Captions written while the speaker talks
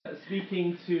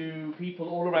speaking to people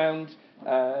all around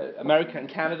America and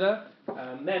Canada,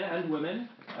 men and women,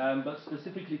 but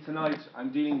specifically tonight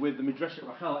I'm dealing with the Midrashet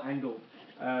Rachel angle,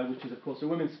 which is of course a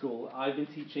women's school. I've been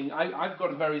teaching, I've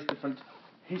got various different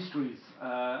histories.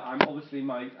 I'm obviously,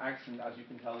 my accent, as you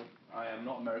can tell, I am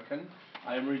not American.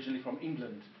 I am originally from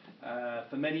England.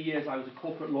 For many years I was a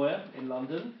corporate lawyer in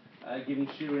London, giving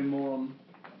shiurim more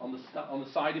on the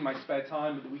side in my spare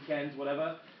time, at the weekends,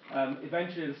 whatever.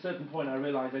 Eventually, at a certain point, I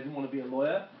realized I didn't want to be a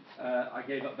lawyer. I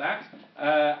gave up that.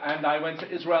 And I went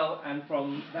to Israel, and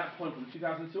from that point, from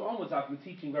 2002 onwards, I've been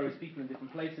teaching various people in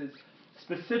different places,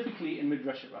 specifically in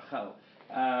Midrashet Rachel,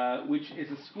 which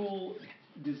is a school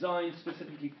designed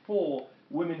specifically for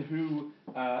women who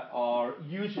are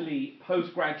usually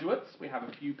postgraduates. We have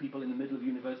a few people in the middle of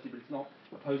university, but it's not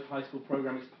a post-high school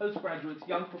program. It's postgraduates,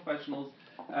 young professionals,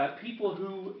 people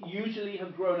who usually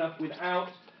have grown up without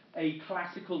a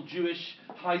classical Jewish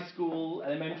high school,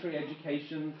 elementary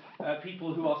education,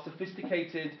 people who are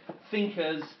sophisticated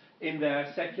thinkers in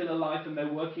their secular life and their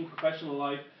working professional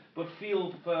life, but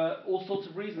feel for all sorts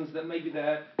of reasons that maybe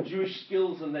their Jewish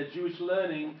skills and their Jewish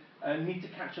learning need to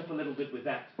catch up a little bit with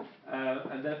that.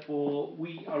 And therefore,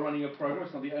 we are running a program.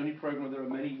 It's not the only program. There are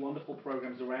many wonderful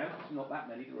programs around. It's not that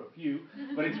many. There are a few.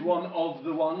 But it's one of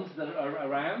the ones that are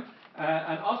around.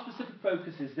 And our specific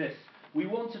focus is this. We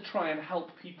want to try and help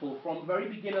people from very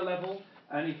beginner level.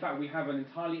 And in fact, we have an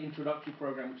entirely introductory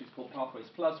program, which is called Pathways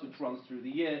Plus, which runs through the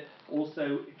year.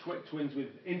 Also, twins with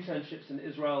internships in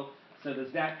Israel. So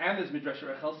there's that, and there's Midrashet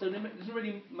Rachel. So it doesn't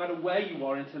really matter where you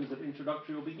are in terms of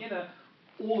introductory or beginner,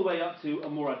 all the way up to a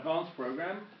more advanced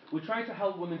program. We're trying to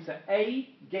help women to A,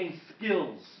 gain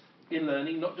skills in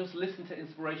learning, not just listen to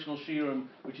inspirational shiurim,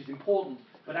 which is important,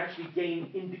 but actually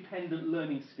gain independent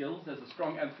learning skills. There's a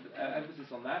strong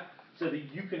emphasis on that, so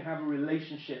that you can have a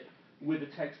relationship with the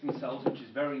text themselves, which is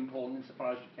very important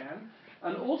insofar as you can.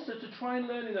 And also to try and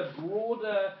learn in a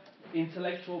broader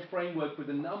intellectual framework with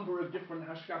a number of different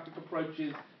hashkafic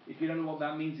approaches. If you don't know what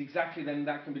that means exactly, then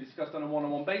that can be discussed on a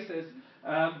one-on-one basis.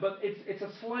 But it's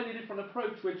a slightly different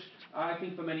approach, which I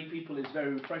think for many people is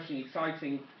very refreshing,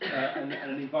 exciting, and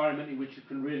an environment in which you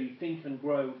can really think and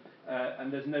grow,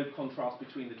 and there's no contrast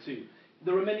between the two.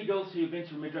 There are many girls who have been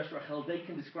to Midrashet Rachel. They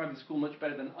can describe the school much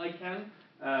better than I can,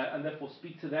 and therefore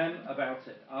speak to them about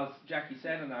it. As Jackie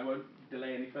said, and I won't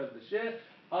delay any further this year,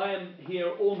 I am here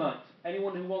all night.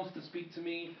 Anyone who wants to speak to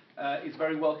me is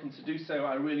very welcome to do so.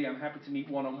 I really am happy to meet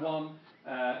one-on-one,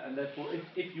 and therefore,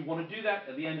 if you want to do that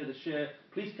at the end of the share,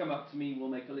 please come up to me. We'll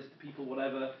make a list of people,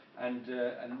 whatever, and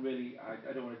really,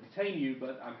 I don't want to detain you,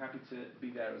 but I'm happy to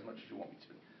be there as much as you want me to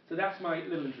be. So that's my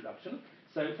little introduction.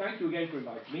 So thank you again for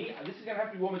inviting me. And this is going to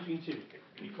have to be one between two,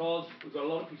 because we've got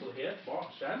a lot of people here, Baruch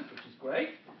Hashem, which is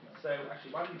great. So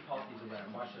actually, why don't you pass these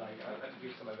around? Why should I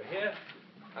give some over here?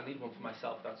 I need one for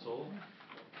myself, that's all.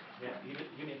 Yeah,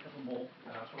 give me a couple more,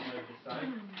 and I'll put them over this side.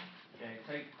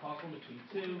 Okay, pass one between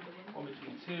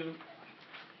two.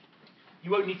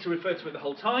 You won't need to refer to it the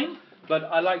whole time, but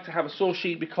I like to have a source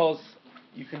sheet because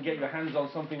you can get your hands on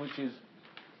something which is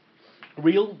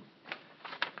real.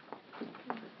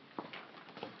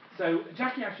 So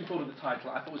Jackie actually thought of the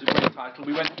title. I thought it was a great title.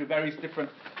 We went through various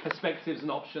different perspectives and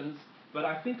options, but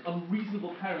I think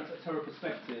Unreasonable Parents, a Torah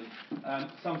Perspective,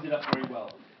 sums it up very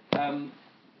well.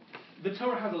 The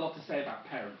Torah has a lot to say about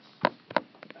parents.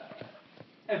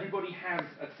 Everybody has,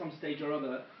 at some stage or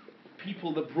other,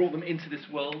 people that brought them into this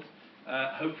world.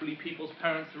 Hopefully people's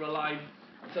parents are alive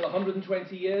until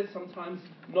 120 years, sometimes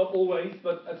not always,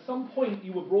 but at some point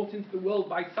you were brought into the world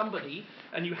by somebody,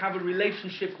 and you have a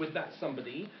relationship with that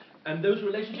somebody, and those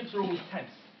relationships are always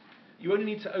tense. You only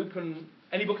need to open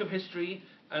any book of history,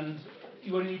 and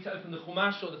you only need to open the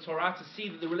Chumash or the Torah to see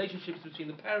that the relationships between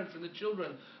the parents and the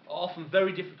children are often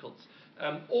very difficult.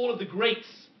 All of the greats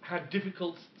had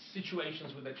difficult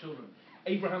situations with their children.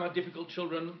 Abraham had difficult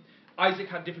children. Isaac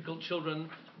had difficult children.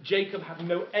 Jacob had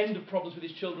no end of problems with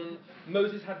his children.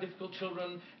 Moses had difficult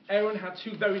children. Aaron had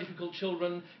 2 very difficult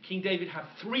children. King David had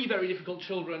 3 very difficult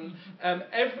children.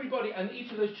 Everybody, and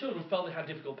each of those children felt they had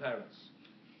difficult parents.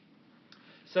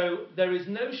 So there is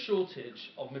no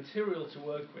shortage of material to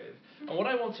work with. And what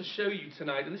I want to show you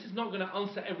tonight, and this is not going to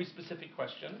answer every specific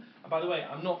question. And by the way,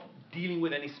 I'm not dealing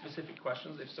with any specific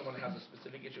questions. If someone has a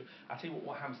specific issue, I'll tell you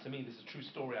what happens to me. This is a true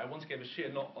story. I once gave a shir,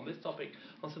 not on this topic,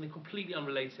 on something completely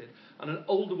unrelated. And an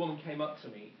older woman came up to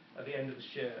me at the end of the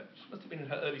shir. She must have been in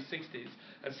her early 60s,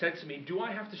 and said to me, "Do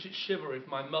I have to shiver if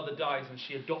my mother dies and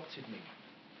she adopted me?"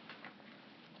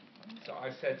 So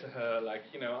I said to her,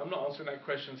 I'm not answering that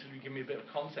question until you give me a bit of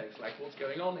context, what's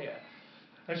going on here?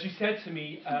 And she said to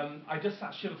me, I just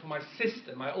sat shiver for my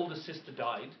sister. My older sister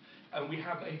died, and we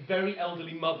have a very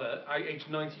elderly mother, aged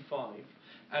 95,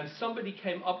 and somebody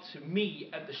came up to me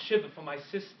at the shiva for my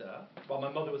sister, while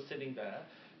my mother was sitting there,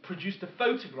 produced a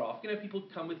photograph. You know, people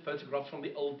come with photographs from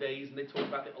the old days, and they talk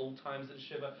about the old times at the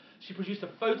shiva. She produced a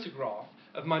photograph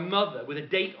of my mother with a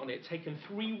date on it, taken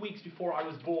 3 weeks before I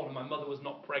was born, and my mother was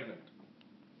not pregnant.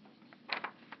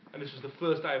 And this was the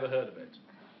first I ever heard of it.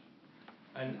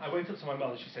 And I went up to my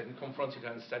mother, she said, and confronted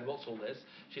her and said, "What's all this?"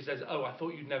 She says, "Oh, I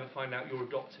thought you'd never find out you're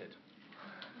adopted."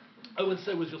 "Oh, and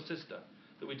so was your sister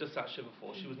that we just sat shiva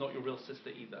for. She was not your real sister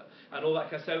either." And all that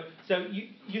kind of stuff. So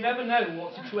you never know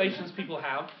what situations people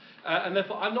have. And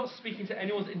therefore, I'm not speaking to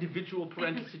anyone's individual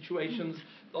parental situations.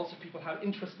 Lots of people have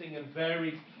interesting and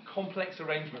very complex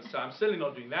arrangements. So I'm certainly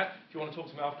not doing that. If you want to talk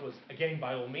to me afterwards, again,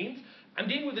 by all means. I'm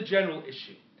dealing with a general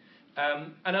issue.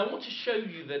 And I want to show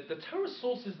you that the Torah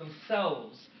sources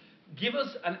themselves give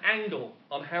us an angle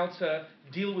on how to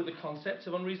deal with the concept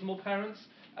of unreasonable parents,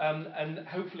 and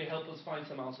hopefully help us find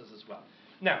some answers as well.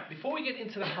 Now, before we get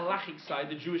into the halachic side,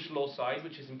 the Jewish law side,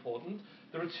 which is important,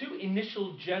 there are two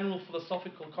initial general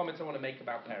philosophical comments I want to make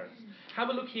about parents. Have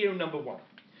a look here at number one.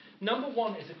 Number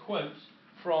one is a quote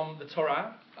from the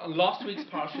Torah on last week's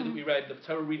parsha that we read, the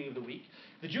Torah reading of the week.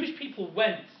 The Jewish people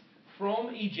went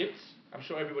from Egypt, I'm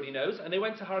sure everybody knows, and they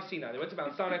went to Har Sinai. They went to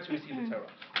Mount Sinai to receive the Torah.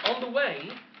 On the way,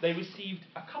 they received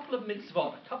a couple of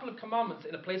mitzvot, a couple of commandments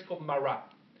in a place called Marah.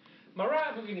 Marah,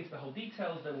 I'm not getting into the whole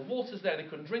details, there were waters there, they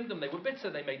couldn't drink them, they were bitter,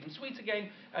 they made them sweet again,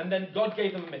 and then God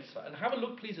gave them a mitzvah. And have a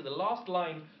look, please, at the last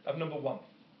line of number one.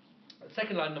 The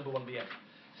second line of number one, the end.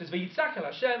 It says, "V'yitzak el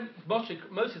Hashem,"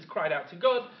 Moses cried out to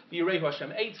God, "V'yirehu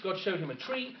Hashem eitz," God showed him a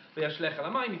tree, "V'yashlech el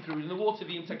hamayim," he threw it in the water,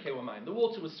 "V'yimtakeu hamayim." The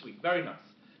water was sweet, very nice.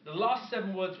 The last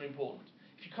 7 words are important.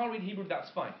 If you can't read Hebrew, that's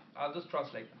fine. I'll just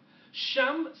translate them.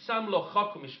 Sham sam lo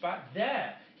chok u'mishpat.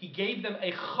 There, he gave them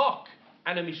a chok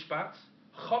and a mishpat.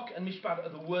 Chok and mishpat are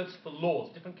the words for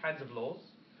laws, different kinds of laws.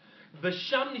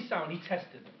 V'sham nisaw, and he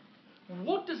tested them.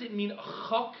 What does it mean, a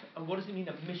chok, and what does it mean,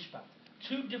 a mishpat?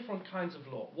 Two different kinds of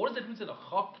law. What is the difference in a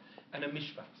chok and a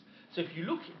mishpat? So if you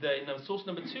look there in source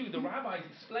number 2, the rabbis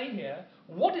explain here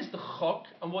what is the chok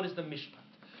and what is the mishpat.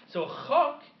 So a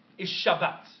chok is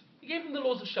Shabbat. He gave them the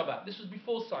laws of Shabbat. This was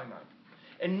before Sinai.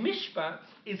 And mishpat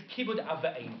is kibud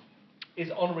ava'im,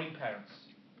 is honoring parents.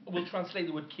 We'll translate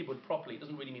the word kibud properly. It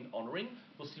doesn't really mean honoring.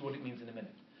 We'll see what it means in a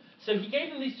minute. So he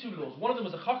gave them these 2 laws. One of them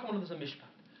was a chok and one of them was a mishpat.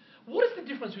 What is the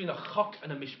difference between a chok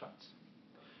and a mishpat?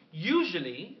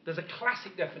 Usually, there's a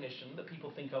classic definition that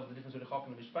people think of, the difference between a chok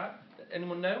and a mishpat.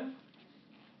 Anyone know?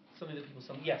 Something that people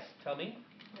say. Yes, tell me.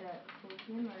 The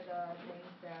chukim are the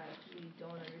things that we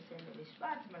don't understand. The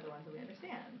mishpatim are the ones that we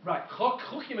understand. Right.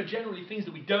 Chukim are generally things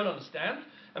that we don't understand,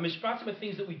 and mishpatim are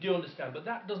things that we do understand. But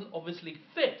that doesn't obviously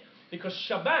fit, because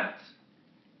Shabbat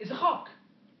is a chok.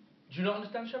 Do you not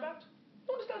understand Shabbat?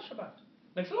 You understand Shabbat.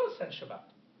 Makes a lot of sense, Shabbat.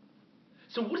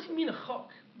 So what does it mean, a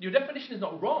chok? Your definition is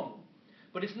not wrong,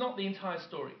 but it's not the entire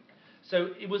story.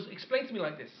 So it was explained to me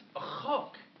like this. A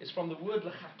chok is from the word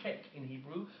lechakek in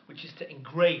Hebrew, which is to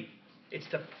engrave. It's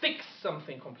to fix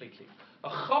something completely. A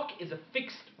chok is a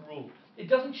fixed rule. It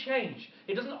doesn't change.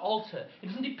 It doesn't alter. It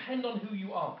doesn't depend on who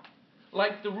you are.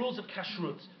 Like the rules of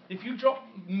kashrut. If you drop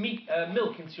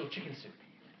milk into your chicken soup,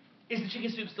 is the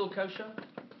chicken soup still kosher?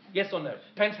 Yes or no?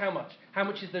 Depends how much. How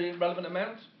much is the relevant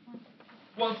amount?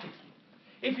 1/60.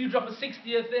 If you drop a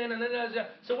 60th in, and then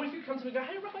so what if you come to me and go,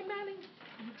 "Hey, Rabbi Manning,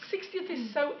 60th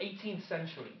is so 18th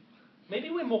century. Maybe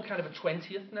we're more kind of a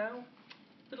 20th now,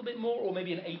 a little bit more, or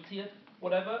maybe an 80th,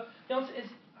 whatever." The answer is,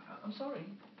 I'm sorry,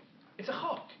 it's a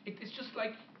chok. It's just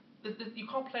like, you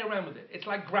can't play around with it. It's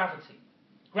like gravity.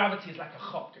 Gravity is like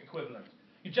a chok equivalent.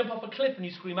 You jump off a cliff and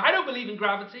you scream, "I don't believe in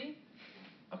gravity."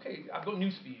 Okay, I've got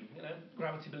news for you.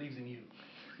 Gravity believes in you.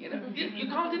 You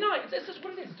can't deny it. It's just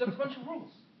what it is. It's just a bunch of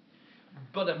rules.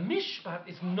 But a mishpat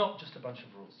is not just a bunch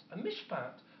of rules. A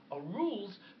mishpat are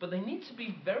rules, but they need to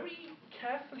be very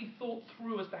carefully thought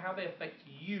through as to how they affect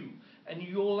you and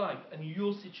your life and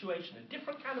your situation. A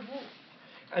different kind of rule.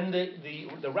 And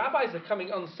the rabbis are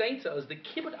coming on saying to us that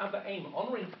kibbut ava'im,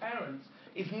 honoring parents,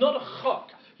 is not a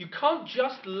chok. You can't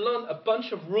just learn a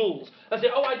bunch of rules and say,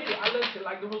 "Oh, I did it. I learned it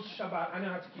like the rules of Shabbat. I know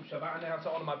how to keep Shabbat. I know how to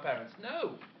honor my parents."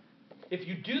 No. If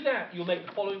you do that, you'll make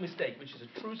the following mistake, which is a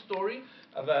true story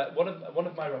of one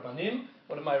of my rabbanim.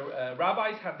 One of my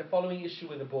rabbis had the following issue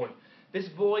with a boy. This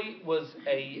boy was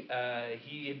he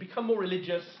had become more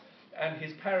religious, and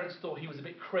his parents thought he was a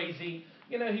bit crazy.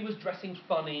 He was dressing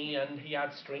funny, and he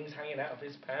had strings hanging out of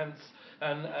his pants,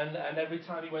 and every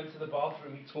time he went to the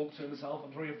bathroom, he talked to himself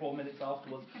for 3 or 4 minutes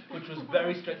afterwards, which was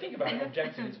very strange. Think about it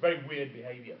objectively, it's very weird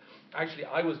behaviour. Actually,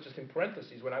 I was just in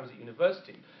parentheses when I was at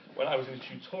university. when I was in a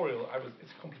tutorial,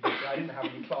 it's complicated. I didn't have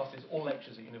any classes or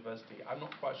lectures at university. I'm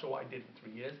not quite sure what I did for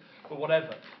 3 years, but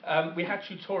whatever. We had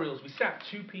tutorials. We sat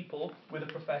 2 people with a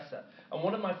professor. And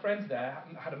one of my friends there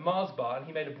had a Mars bar, and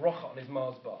he made a brocha on his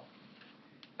Mars bar.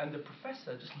 And the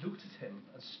professor just looked at him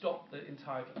and stopped the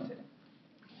entire class and said,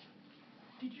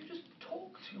 "Did you just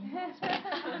talk to your Mars bar?"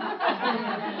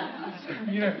 So,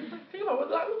 think about what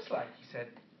that looks like. He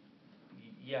said,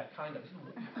 "Yeah, kind of."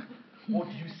 What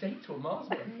do you say to a Mars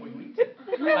bar before you eat it?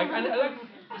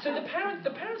 So the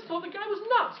parents thought the guy was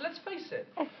nuts, let's face it.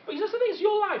 But you know something, it's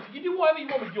your life. You do whatever you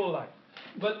want with your life.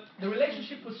 But the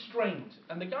relationship was strained,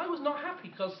 and the guy was not happy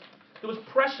because there was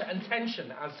pressure and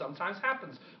tension, as sometimes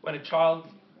happens when a child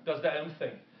does their own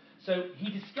thing. So he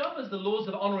discovers the laws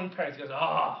of honoring parents. He goes,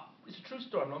 it's a true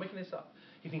story, I'm not making this up.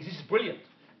 He thinks, this is brilliant.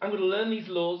 I'm going to learn these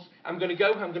laws, I'm going to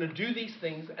go, I'm going to do these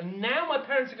things, and now my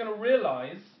parents are going to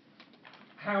realize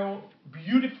how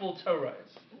beautiful Torah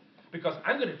is. Because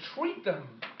I'm going to treat them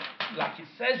like it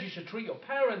says you should treat your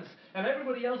parents, and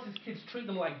everybody else's kids treat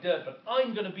them like dirt, but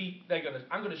I'm going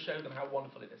to show them how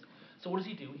wonderful it is. So what does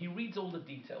he do? He reads all the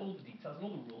details and all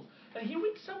the rules, and he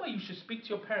reads somewhere you should speak to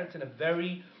your parents in a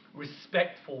very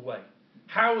respectful way.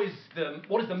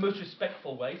 What is the most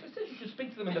respectful way? So it says you should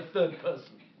speak to them in the third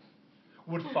person.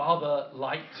 Would father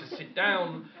like to sit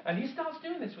down? And he starts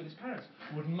doing this with his parents.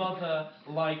 Would mother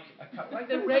like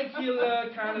the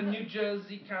regular kind of New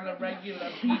Jersey kind of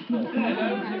regular people,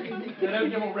 They don't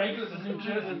get more regular than New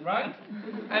Jersey, right?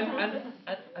 And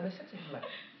I said to him,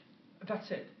 that's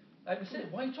it. I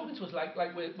said, why are you talking to us like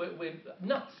we're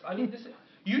nuts? I mean,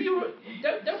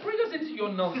 don't bring us into your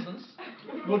nonsense.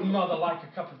 Would mother like a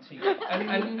cup of tea?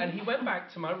 And he went back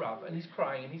to my Rav, and he's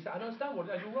crying, and he said, I don't understand, what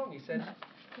did I do wrong? He said,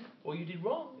 what you did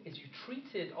wrong is you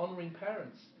treated honouring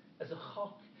parents as a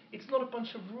chok. It's not a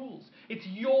bunch of rules. It's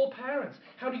your parents.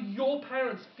 How do your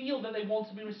parents feel that they want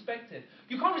to be respected?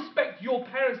 You can't respect your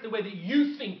parents the way that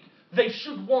you think they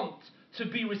should want to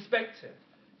be respected.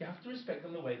 You have to respect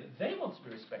them the way that they want to be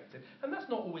respected, and that's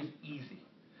not always easy.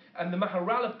 And the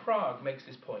Maharal of Prague makes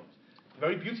this point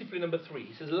very beautifully. Number 3,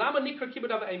 he says, "Lama nikra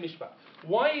kibud avei mishpat."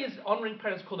 Why is honouring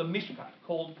parents called a mishpat?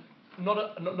 Called not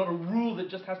a rule that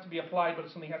just has to be applied, but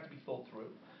something has to be thought through.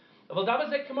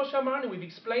 We've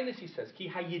explained this, he says.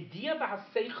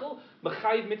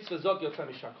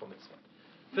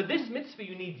 For this mitzvah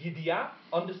you need yidiyah,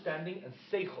 understanding, and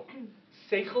seichel.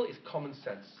 Seichel is common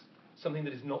sense, something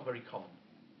that is not very common.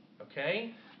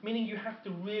 Okay? Meaning you have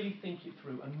to really think it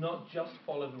through and not just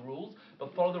follow the rules,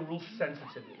 but follow the rules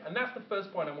sensitively. And that's the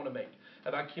first point I want to make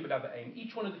about kibbud avim.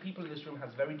 Each one of the people in this room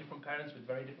has very different parents with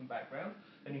very different backgrounds,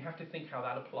 and you have to think how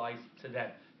that applies to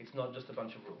them. It's not just a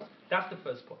bunch of rules. That's the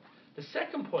first point. The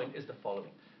second point is the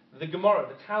following. The Gemara,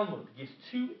 the Talmud, gives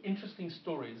 2 interesting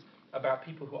stories about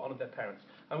people who honor their parents.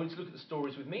 I'm going to look at the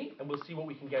stories with me, and we'll see what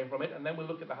we can gain from it, and then we'll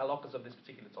look at the halachas of this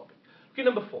particular topic. Okay,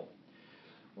 number 4.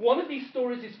 One of these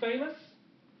stories is famous.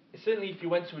 Certainly if you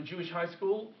went to a Jewish high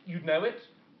school, you'd know it.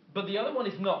 But the other one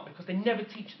is not, because they never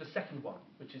teach the second one,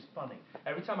 which is funny.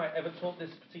 Every time I ever taught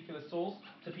this particular source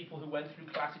to people who went through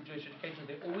classic Jewish education,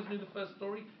 they always knew the first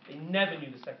story, they never knew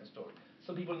the second story.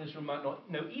 Some people in this room might not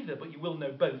know either, but you will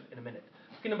know both in a minute.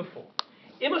 Okay, number 4.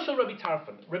 Imma shel Rabbi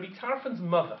Tarfon. Rabbi Tarfon's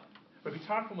mother. Rabbi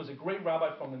Tarfon was a great rabbi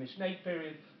from the Mishnah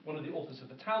period, one of the authors of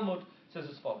the Talmud, says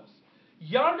as follows.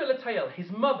 Yarda Latayel,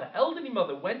 his mother, elderly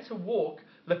mother, went to walk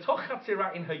Latoch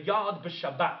Chatzira in her yard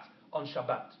b'Shabbat, on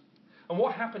Shabbat. And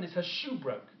what happened is her shoe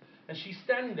broke. And she's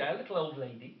standing there, a little old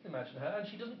lady, imagine her, and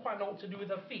she doesn't quite know what to do with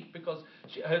her feet because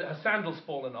her sandal's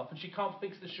fallen off and she can't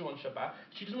fix the shoe on Shabbat.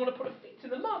 She doesn't want to put her feet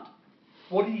in the mud.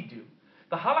 What did he do?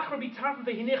 The halach Rabbi Tarfon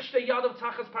ve'hinich shtei yadav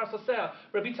tachas parsaseh.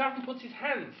 Rabbi Tarfon puts his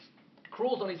hands,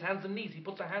 crawls on his hands and knees. He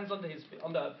puts her hands under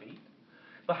her feet.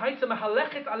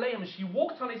 She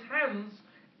walked on his hands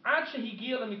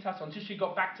until she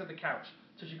got back to the couch,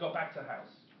 until she got back to the house.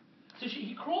 So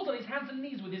he crawls on his hands and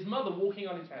knees with his mother walking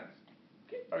on his hands.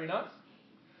 Okay, very nice.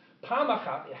 It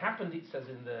happened, it says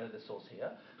in the source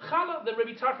here, that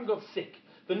Rabbi Tarfon got sick.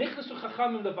 The nichnasu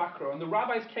chachamim levakro, and the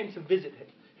rabbis came to visit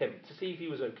him to see if he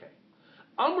was okay.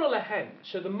 Amra lehem,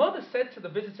 so the mother said to the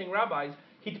visiting rabbis,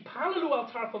 Hitpalalu al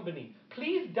Tarfon b'ni.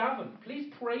 Please daven,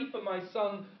 please pray for my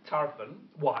son Tarfon.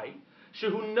 Why?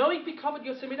 Shehu knowing because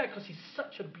he's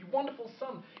such a wonderful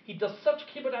son. He does such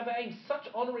kibbud avim, such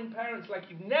honouring parents like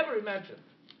you've never imagined.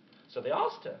 So they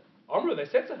asked her. Amru, they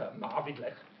said to her, Ma'avid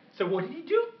lech. So what did he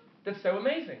do? That's so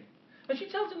amazing. And she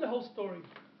tells him the whole story.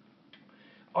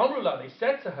 Amrullah, they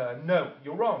said to her, no,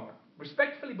 you're wrong.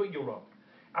 Respectfully, but you're wrong.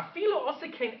 Afilo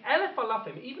osekain elef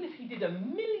alafim, even if he did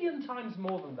 1,000,000 times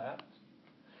more than that,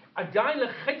 he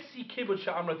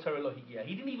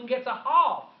didn't even get to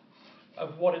half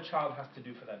of what a child has to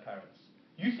do for their parents.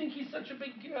 You think he's such a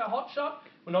big hotshot?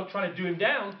 We're not trying to do him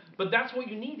down, but that's what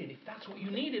you needed. If that's what you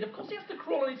needed, of course he has to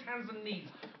crawl on his hands and knees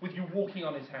with you walking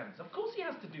on his hands. Of course he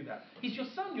has to do that. He's your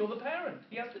son, you're the parent.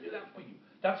 He has to do that for you.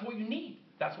 That's what you need.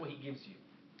 That's what he gives you.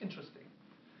 Interesting.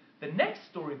 The next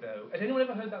story, though, has anyone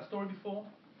ever heard that story before?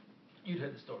 You'd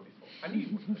heard the story before. I knew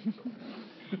you would have heard the story.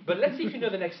 But let's see if you know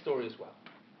the next story as well.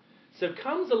 So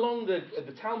comes along the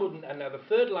Talmud, and now the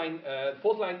fourth line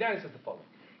down, it says the following.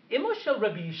 Imma shel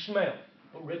Rabbi Yishmael,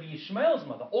 but Rabbi Yishmael's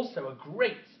mother, also a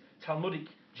great Talmudic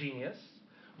genius,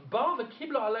 Bava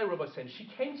Kibla Alei Rabbi said, she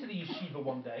came to the yeshiva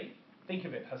one day, think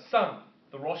of it, her son,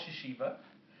 the Rosh Yeshiva,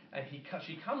 and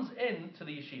she comes in to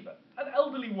the yeshiva, an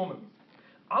elderly woman.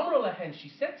 Amr Lahen, she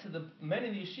said to the men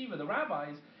in the yeshiva, the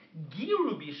rabbis,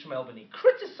 Giru b'Yishmael b'ni,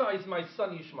 criticize my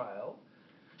son Yishmael,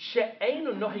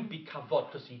 she'einu nohig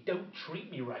b'kavod, because he don't treat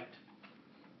me right.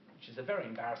 Which is a very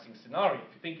embarrassing scenario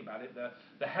if you think about it.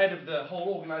 The head of the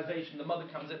whole organization, the mother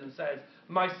comes in and says,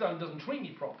 my son doesn't treat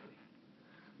me properly.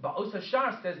 But Osa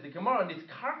Shar says the Gemara, and it's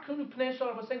Karkunu Pnei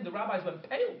Shar was saying the rabbis went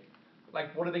pale.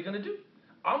 Like, what are they going to do?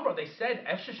 Amra, they said,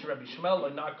 Efshesh Rabbi Shmuel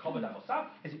or not Kavod Avosav.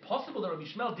 Is it possible that Rabbi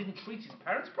Shmuel didn't treat his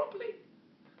parents properly?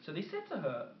 So they said to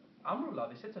her, Amrullah,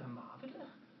 they said to her, Ma'avidlech,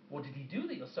 what did he do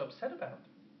that you're so upset about?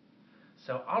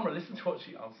 So Amra, listen to what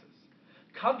she answers.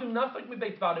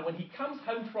 When he comes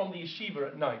home from the yeshiva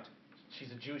at night,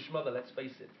 she's a Jewish mother, let's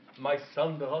face it. My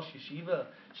son, the Rosh Yeshiva,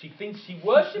 she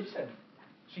worships him.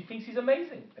 She thinks he's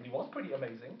amazing, and he was pretty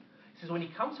amazing. He says, when he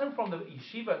comes home from the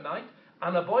yeshiva at night,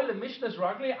 Anaboyle Mishnah's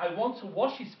Ragli, I want to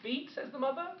wash his feet, says the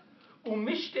mother,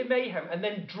 Umishte Mayhem, and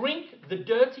then drink the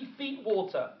dirty feet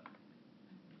water.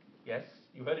 Yes,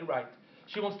 you heard it right.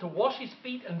 She wants to wash his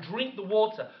feet and drink the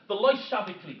water, the Lois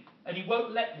Shabikli, and he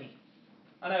won't let me.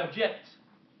 And I object.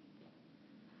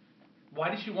 Why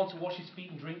does she want to wash his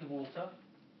feet and drink the water?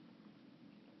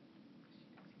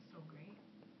 He's so great.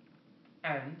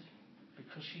 And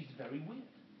because she's very weird.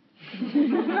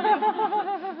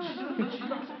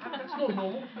 That's not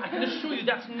normal. I can assure you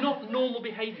that's not normal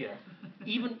behavior.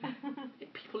 Even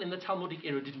people in the Talmudic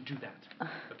era didn't do that.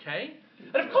 Okay?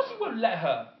 And of course he won't let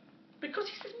her. Because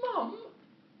he says, Mum,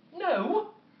 no,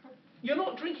 you're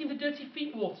not drinking the dirty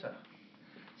feet water.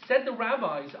 Said the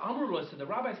rabbis, Amrullah said, the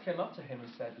rabbis came up to him and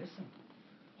said, listen,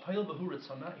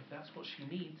 if that's what she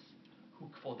needs,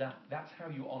 that's how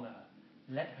you honor her.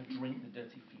 Let her drink the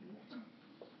dirty feet water.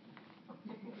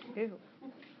 Ew.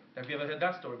 Have you ever heard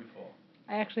that story before?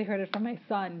 I actually heard it from my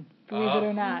son, believe it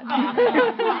or not.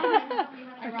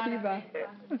 Akiva.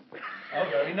 Oh,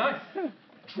 very nice.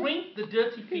 Drink the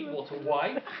dirty feet water.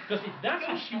 Why? Because if that's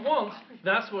what she wants,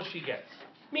 that's what she gets.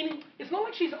 Meaning, it's not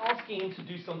like she's asking him to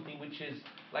do something which is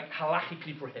like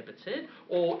halachically prohibited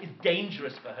or is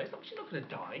dangerous for her. It's not, she's not going to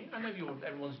die. I know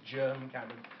everyone's germ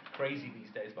kind of crazy these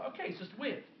days, but okay, it's just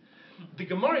weird. The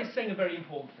Gemara is saying a very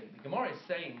important thing. The Gemara is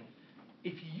saying,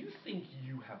 if you think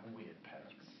you have weird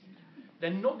parents, they're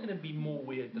not going to be more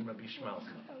weird than Rabbi Shmuel's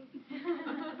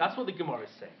mother. That's what the Gemara is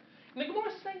saying. And the Gemara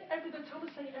is saying, the Talmud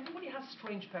is saying, everybody has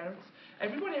strange parents.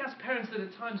 Everybody has parents that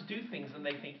at times do things and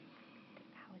they think,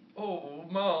 oh,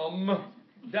 Mom,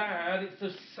 Dad, it's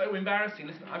just so embarrassing.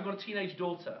 Listen, I've got a teenage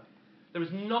daughter. There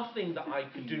was nothing that I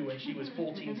could do when she was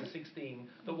 14 to 16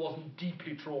 that wasn't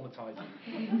deeply traumatizing.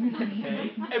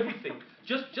 Okay? Everything.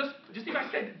 Just if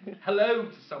I said hello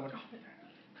to someone,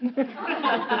 like,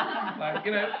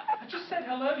 I just said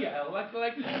hello, Yael, like,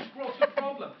 what's the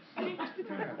problem?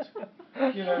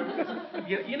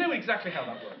 You know exactly how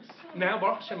that works. Now,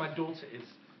 Baruch Hashem, my daughter is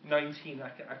 19.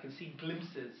 I can see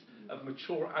glimpses of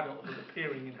mature adulthood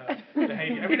appearing in her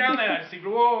behavior. Every now and then I see,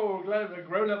 whoa, a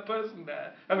grown-up person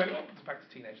there. And then, it's back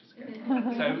to teenagers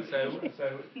again.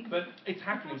 So, but it's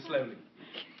happening slowly.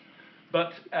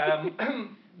 But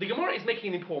the Gemara is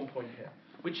making an important point here,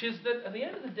 which is that at the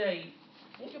end of the day,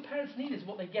 what your parents need is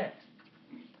what they get.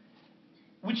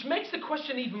 Which makes the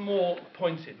question even more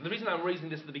pointed. The reason I'm raising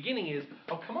this at the beginning is,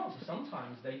 oh, come on, so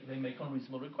sometimes they make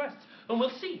unreasonable requests. And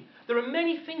we'll see. There are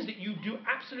many things that you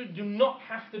absolutely do not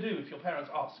have to do if your parents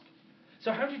ask.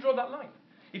 So how do you draw that line?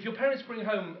 If your parents bring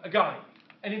home a guy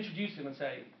and introduce him and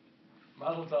say,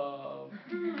 Mazel tov,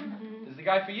 this is the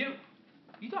guy for you.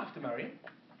 You don't have to marry him.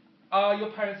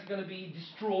 Your parents are going to be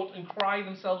distraught and cry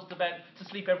themselves to bed to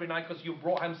sleep every night because you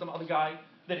brought home some other guy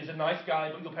that is a nice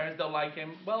guy, but your parents don't like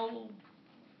him. Well,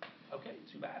 okay,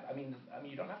 too bad. I mean,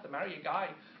 you don't have to marry a guy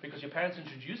because your parents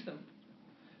introduced them.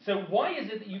 So why is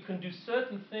it that you can do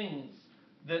certain things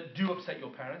that do upset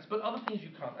your parents, but other things you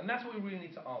can't? And that's what we really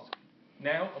need to ask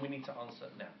now, and we need to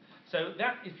answer now. So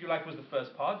that, if you like, was the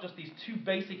first part, just these two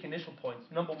basic initial points.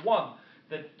 Number one,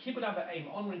 that kibbud av va'em,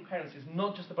 honoring parents, is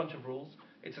not just a bunch of rules.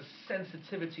 It's a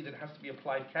sensitivity that has to be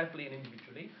applied carefully and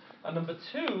individually. And number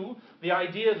two, the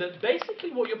idea that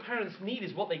basically what your parents need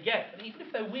is what they get. And even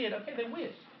if they're weird, okay, they're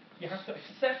weird. You have to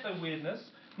accept their weirdness,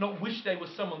 not wish they were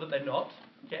someone that they're not.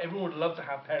 Okay, everyone would love to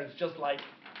have parents just like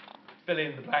fill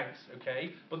in the blanks,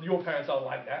 okay? But your parents aren't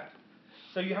like that.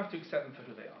 So you have to accept them for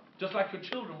who they are. Just like your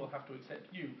children will have to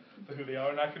accept you for who they are,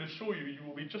 and I can assure you, you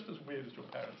will be just as weird as your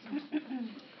parents.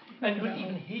 And you will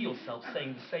even hear yourself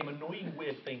saying the same annoying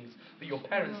weird things that your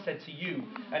parents said to you,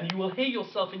 and you will hear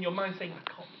yourself in your mind saying, I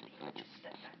can't believe I just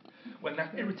said that, when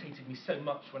that irritated me so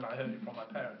much when I heard it from my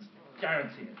parents.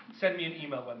 Guarantee it. Send me an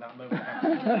email when that moment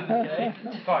happens. Okay?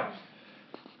 Fine.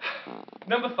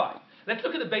 Number 5. Let's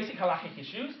look at the basic halachic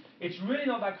issues. It's really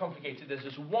not that complicated. There's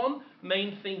just one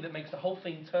main thing that makes the whole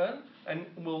thing turn, and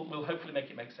we'll hopefully make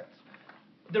it make sense.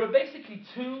 There are basically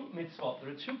 2 mitzvot.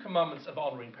 There are 2 commandments of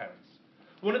honoring parents.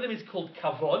 One of them is called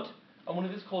kavod, and one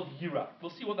of them is called yira.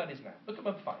 We'll see what that is now. Look at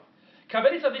number 5.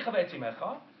 Kaved es avicha ve'et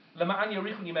imecha, lema'an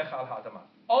yarichu yimecha al ha'adama.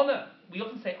 Honor. We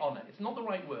often say honor. It's not the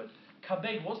right word.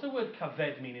 Kaved. What's the word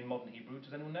kaved mean in modern Hebrew?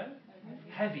 Does anyone know?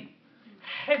 Heavy.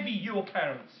 Heavy your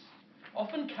parents.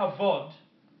 Often kavod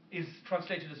is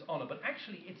translated as honor, but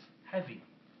actually it's heavy.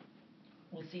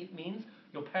 We'll see it means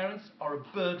your parents are a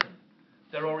burden.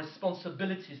 There are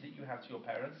responsibilities that you have to your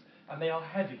parents, and they are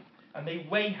heavy, and they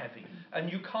weigh heavy,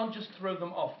 and you can't just throw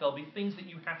them off. There'll be things that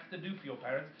you have to do for your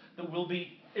parents that will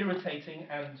be irritating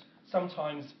and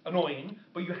sometimes annoying,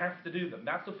 but you have to do them.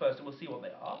 That's the first, and we'll see what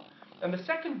they are. And the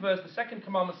second verse, the second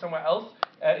commandment somewhere else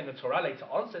in the Torah later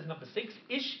on, says number 6,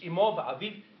 Ish imo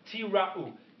va'aviv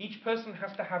tira'u. Each person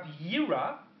has to have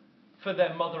yira for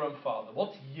their mother and father.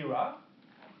 What's yira?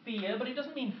 Fear, but it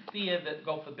doesn't mean fear that,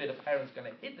 God forbid, a parent's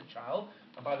going to hit the child.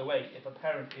 And by the way, if a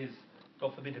parent is,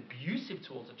 God forbid, abusive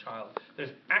towards a child,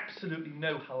 there's absolutely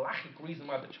no halachic reason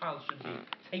why the child should be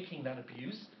taking that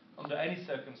abuse under any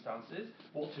circumstances.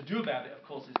 What to do about it, of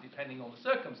course, is depending on the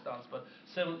circumstance, but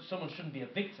someone shouldn't be a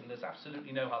victim. There's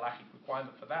absolutely no halachic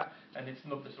requirement for that, and it's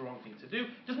not just the wrong thing to do.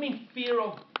 It doesn't mean fear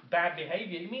of bad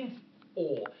behavior. It means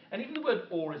awe. And even the word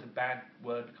awe is a bad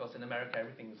word because in America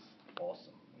everything's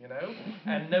awesome, you know?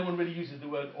 And no one really uses the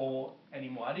word awe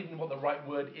anymore. I don't even know what the right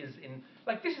word is in...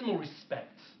 Like, this is more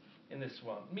respect in this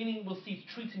one. Meaning we'll see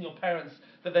treating your parents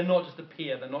that they're not just a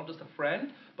peer, they're not just a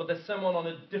friend, but they're someone on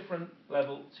a different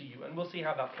level to you. And we'll see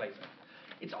how that plays out.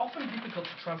 It's often difficult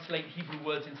to translate Hebrew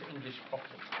words into English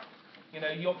properly. You know,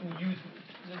 you often use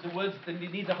the words,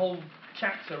 it needs a whole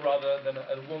chapter rather than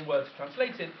one word to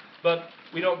translate it, but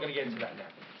we're not going to get into that now.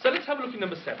 So let's have a look at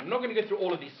number 7. I'm not going to go through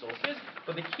all of these sources,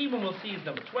 but the key one we'll see is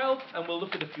number 12, and we'll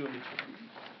look at a few in between.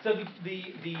 So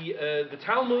the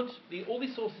Talmud, all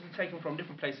these sources are taken from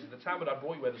different places in the Talmud. I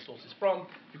brought you where the source is from.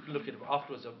 You can look at it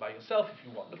afterwards by yourself if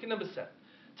you want. Look at number 7.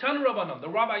 Tanu Rabbanan, the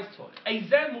rabbis taught.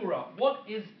 Ezer Mura, what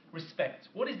is respect?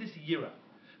 What is this yira?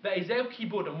 The Ezer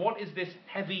Kibud, and what is this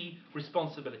heavy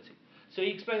responsibility? So he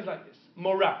explains like this.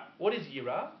 Mora, what is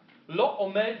yira? Lo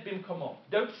omed bimkomo.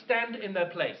 Don't stand in their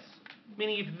place.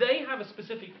 Meaning if they have a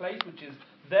specific place, which is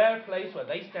their place where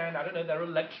they stand, I don't know, they're a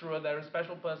lecturer, they're a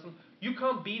special person, you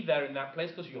can't be there in that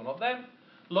place because you're not them.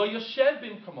 Lo yoshev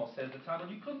bimkomo, says the Talmud,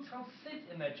 you couldn't sit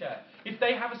in their chair. If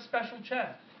they have a special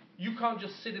chair, you can't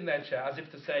just sit in their chair as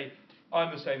if to say,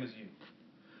 I'm the same as you.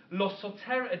 Lo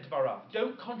soter et dvarav.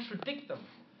 Don't contradict them.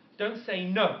 Don't say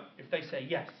no if they say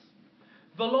yes.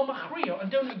 V'lo machriyo, and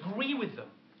don't agree with them.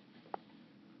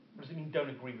 What does it mean, don't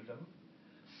agree with them?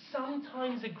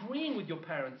 Sometimes agreeing with your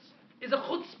parents is a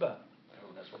chutzpah.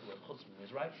 Oh, that's what the word chutzpah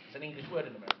is, right? It's an English word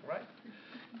in America, right?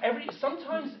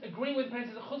 Sometimes agreeing with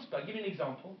parents is a chutzpah. I'll give you an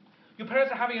example. Your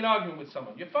parents are having an argument with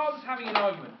someone. Your father's having an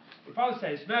argument. Your father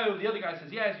says no, the other guy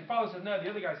says yes. Your father says no, the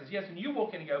other guy says yes. And you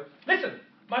walk in and go, listen,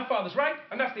 my father's right,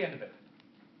 and that's the end of it.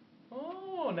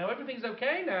 Oh, now everything's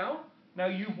okay now. Now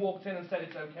you've walked in and said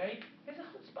it's okay. It's a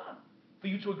chutzpah for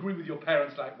you to agree with your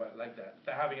parents like that.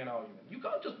 They're having an argument. You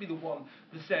can't just be the one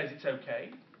that says it's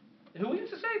okay. Who are you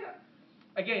to say that?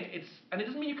 Again, and it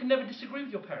doesn't mean you can never disagree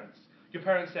with your parents. Your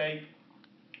parents say,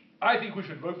 I think we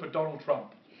should vote for Donald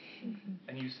Trump.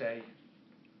 And you say,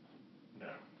 no,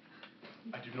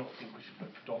 I do not think we should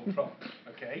vote for Donald Trump.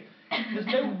 Okay? There's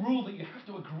no rule that you have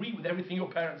to agree with everything your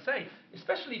parents say,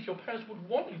 especially if your parents would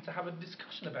want you to have a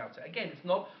discussion about it. Again, it's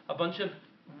not a bunch of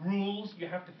rules. You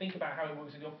have to think about how it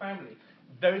works in your family.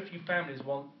 Very few families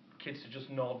want kids to just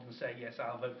nod and say, yes,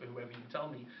 I'll vote for whoever you tell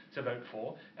me to vote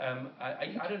for. I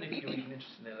don't know if you're even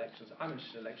interested in elections. I'm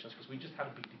interested in elections because we just had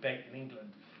a big debate in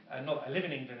England. Not that I live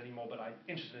in England anymore, but I'm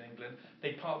interested in England.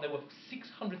 There were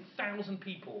 600,000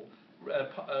 people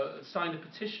signed a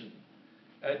petition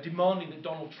demanding that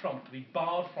Donald Trump be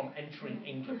barred from entering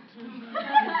England.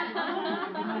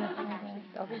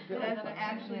 That's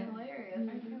actually hilarious.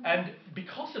 And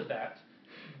because of that,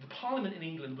 the Parliament in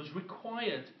England was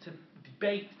required to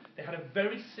debate. They had a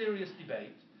very serious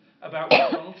debate about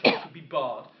whether Donald Trump could be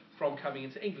barred from coming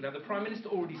into England. Now, the Prime Minister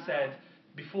already said,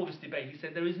 before this debate, he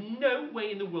said, there is no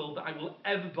way in the world that I will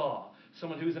ever bar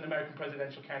someone who is an American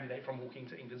presidential candidate from walking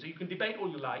to England. So you can debate all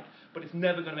you like, but it's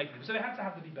never going to make a difference. So they had to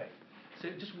have the debate. So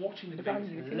just watching the debate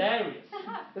is hilarious.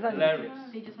 Hilarious.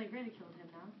 They just ridiculed him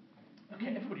now.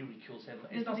 Okay, everybody ridicules him.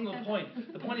 That's not the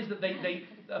point. The point is that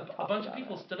a bunch of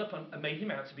people stood up and made him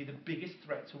out to be the biggest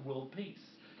threat to world peace.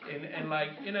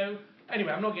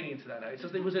 Anyway, I'm not getting into that now. It's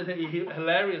just, it was a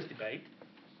hilarious debate,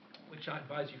 which I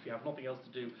advise you, if you have nothing else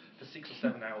to do, for 6 or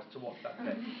 7 hours to watch that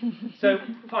debate. So,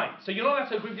 fine. So you're not allowed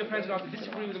to agree with your parents, you're not allowed to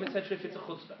disagree with them, etc. if it's a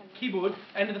chutzpah. Kibud,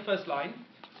 end of the first line.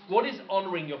 What is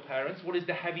honouring your parents? What is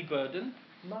the heavy burden?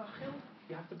 Ma'achil,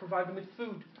 you have to provide them with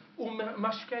food.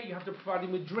 Mashke, you have to provide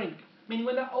them with drink. Meaning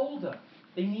when they're older,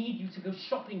 they need you to go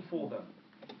shopping for them.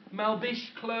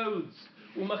 Malbish, clothes.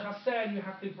 Umachaser, you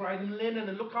have to provide them linen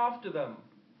and look after them.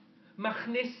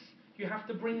 Machnis, you have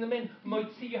to bring them in.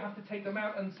 Moitzi, you have to take them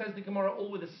out. And says the Gemara,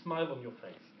 all with a smile on your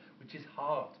face, which is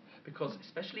hard, because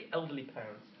especially elderly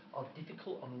parents are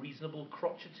difficult, unreasonable,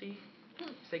 crotchety.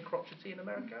 Say crotchety in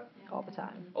America? All the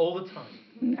time. All the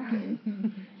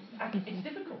time. It's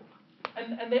difficult.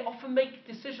 And they often make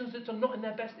decisions that are not in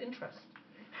their best interest.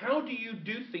 How do you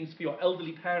do things for your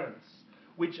elderly parents,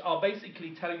 which are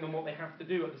basically telling them what they have to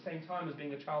do at the same time as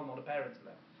being a child, not a parent to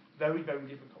them? Very, very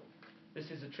difficult. This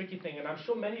is a tricky thing, and I'm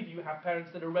sure many of you have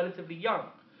parents that are relatively young.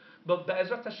 But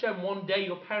Be'ezrat Hashem, one day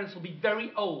your parents will be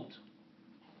very old.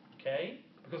 Okay?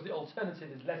 Because the alternative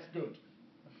is less good.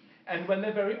 And when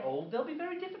they're very old, they'll be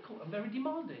very difficult and very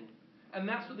demanding. And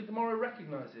that's what the Gemara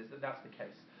recognizes, that that's the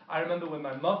case. I remember when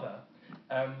my mother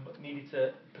needed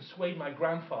to persuade my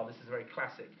grandfather, this is very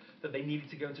classic, that they needed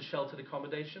to go into sheltered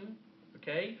accommodation.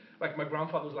 Okay? Like my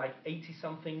grandfather was like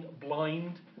 80-something,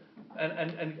 blind.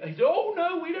 And he said, oh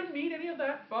no, we don't need any of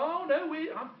that. Oh no,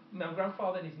 my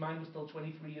grandfather in his mind was still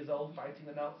 23 years old, fighting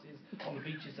the Nazis on the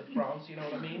beaches of France, you know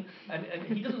what I mean? And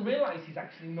he doesn't realize he's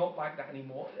actually not like that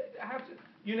anymore.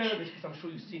 You know this because I'm sure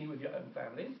you've seen it with your own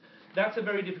families. That's a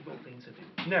very difficult thing to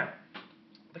do. Now,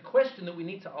 the question that we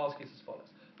need to ask is as follows.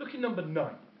 Look at number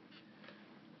 9.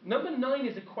 Number 9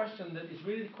 is a question that is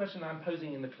really the question I'm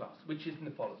posing in the class, which is the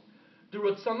following. The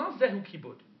Rotzana Zehu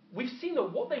Kibud. We've seen that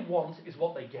what they want is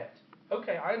what they get.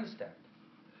 Okay, I understand.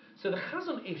 So the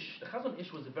Chazon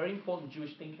Ish was a very important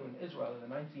Jewish thinker in Israel in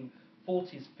the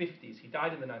 1940s, 50s. He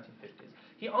died in the 1950s.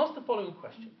 He asked the following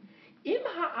question. Im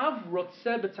ha'av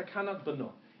rotzeh b'takanat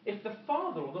bano. If the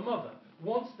father or the mother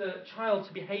wants the child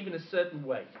to behave in a certain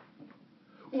way,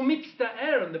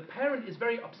 u'mitzta'er, and the parent is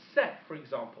very upset, for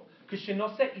example,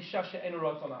 k'shenoseh isha she'en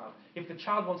rotzon ha'av, if the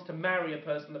child wants to marry a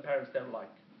person the parents don't like,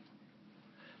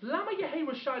 Lama yehei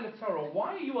rashai letzaro?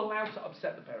 Why are you allowed to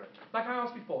upset the parent? Like I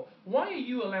asked before, why are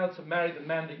you allowed to marry the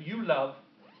man that you love,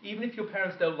 even if your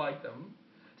parents don't like them?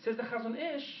 Says the Chazon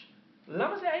Ish,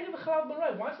 Lama ze einu b'chalav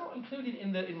b'rei? Why is it not included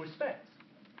in respect?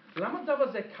 Lama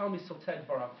davar ze kal misoted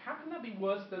barav? How can that be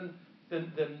worse than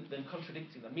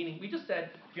contradicting them? Meaning, we just said,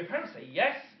 if your parents say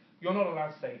yes, you're not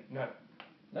allowed to say no.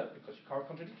 No, because you can't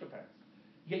contradict your parents.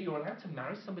 Yet you're allowed to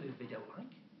marry somebody that they don't like?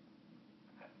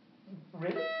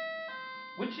 Really?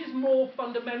 Which is more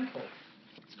fundamental?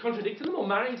 It's contradicting them or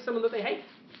marrying someone that they hate?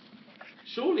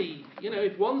 Surely,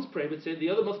 if one's prohibited, the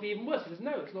other must be even worse. He says,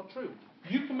 no, it's not true.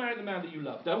 You can marry the man that you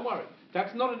love. Don't worry.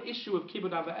 That's not an issue of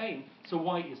kibbud ava'ain. So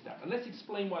why is that? And let's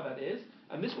explain why that is.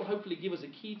 And this will hopefully give us a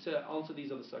key to answer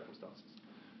these other circumstances.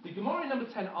 The Gemara number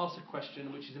 10 asks a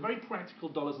question, which is a very practical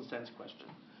dollars and cents question.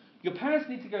 Your parents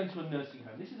need to go into a nursing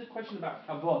home. This is a question about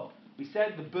kavod. We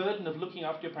said the burden of looking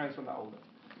after your parents when they're older.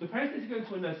 The parents need to go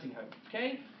into a nursing home,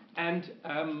 okay? And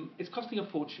it's costing a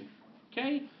fortune,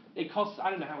 okay? It costs, I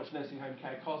don't know how much nursing home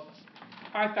care costs,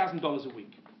 $5,000 a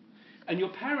week. And your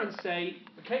parents say,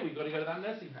 okay, we've got to go to that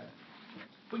nursing home.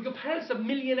 But your parents are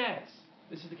millionaires.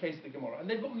 This is the case of the Gemara. And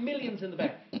they've got millions in the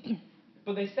bank.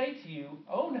 But they say to you,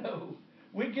 oh no,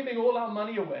 we're giving all our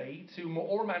money away to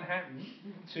Maor Manhattan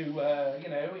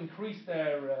to, increase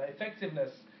their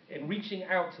effectiveness in reaching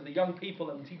out to the young people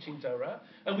and teaching Torah,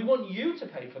 and we want you to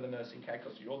pay for the nursing care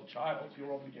because you're the child, it's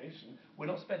your obligation. We're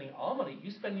not spending our money,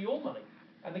 you spend your money.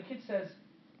 And the kid says,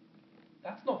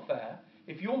 that's not fair.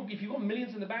 If you've got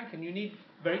millions in the bank and you need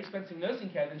very expensive nursing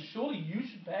care, then surely you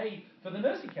should pay for the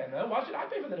nursing care. No, why should I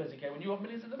pay for the nursing care when you have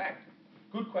millions in the bank?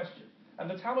 Good question. And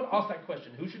the Talmud asked that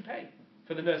question, who should pay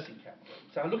for the nursing care?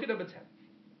 So I look at number 10.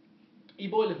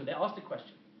 They asked the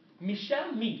question,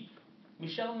 Michelle Mi.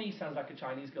 Michelle Mi sounds like a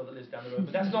Chinese girl that lives down the road,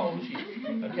 but that's not who she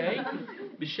is, okay?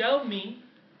 Michelle Mi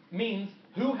means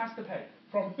Who has to pay?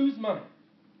 From whose money?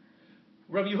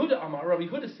 Rabbi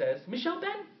Yehuda says, Michel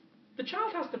Ben, the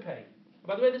child has to pay.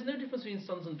 By the way, there's no difference between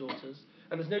sons and daughters,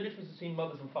 and there's no difference between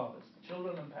mothers and fathers.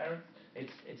 Children and parents,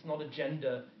 it's not a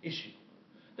gender issue.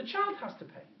 The child has to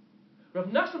pay. Rav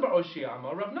Nassan bar Oshia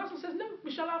Amar, Rav Nassan says, no,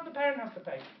 Mishalav, the parent has to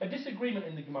pay. A disagreement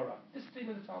in the Gemara,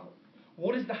 disagreement in the Talmud.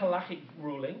 What is the halachic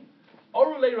ruling?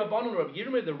 Orulei Rabbanon Rabbi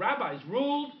Yirmiyah, the rabbis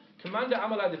ruled, Commander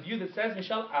Amalai, the view that says,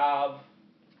 Mishalav,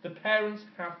 the parents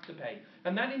have to pay.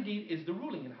 And that indeed is the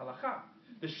ruling in halacha.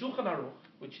 The Shulchan Aruch,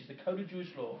 which is the code of Jewish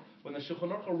law, when the Shulchan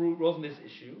Aruch rules on this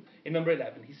issue, in number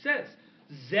 11, he says,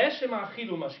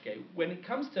 when it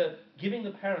comes to giving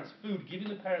the parents food, giving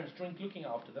the parents drink, looking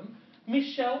after them,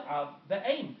 Mishel Av, the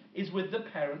aim is with the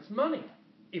parents' money.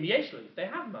 If they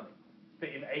have money.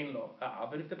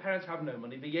 But if the parents have no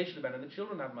money, and the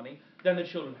children have money, then the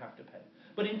children have to pay.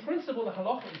 But in principle, the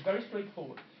halacha is very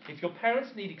straightforward. If your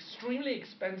parents need extremely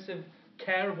expensive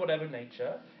care of whatever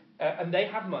nature, and they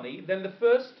have money, then the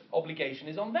first obligation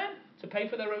is on them to pay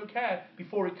for their own care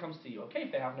before it comes to you. Okay,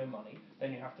 if they have no money,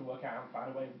 then you have to work out and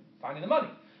find a way of finding the money.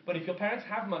 But if your parents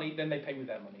have money, then they pay with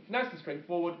their money. Nice and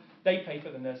straightforward. They pay for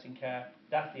the nursing care.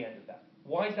 That's the end of that.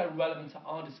 Why is that relevant to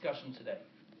our discussion today?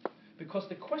 Because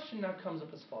the question now comes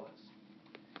up as follows.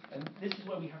 And this is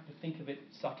where we have to think of it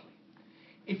subtly.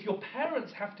 If your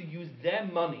parents have to use their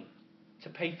money to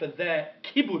pay for their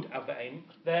kibud avaim,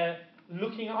 their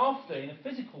looking after in a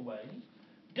physical way,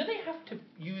 do they have to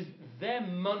use their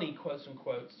money, quotes and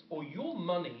quotes, or your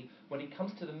money when it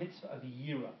comes to the mitzvah of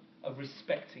yira, of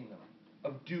respecting them,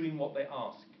 of doing what they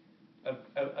ask,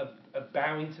 of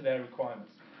bowing to their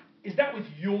requirements? Is that with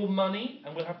your money,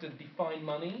 and we'll have to define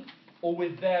money, or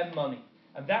with their money?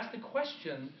 And that's the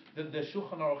question that the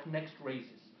Shulchan Aruch next raises,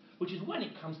 which is when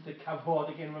it comes to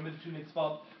kavod, again remember the two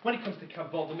mitzvot, when it comes to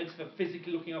kavod, the mitzvah of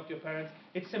physically looking after your parents,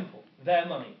 it's simple, their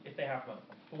money, if they have money.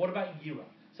 But what about yira?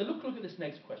 So look at this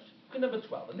next question. Look at number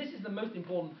 12, and this is the most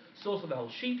important source of the whole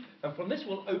sheet, and from this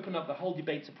we'll open up the whole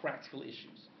debate to practical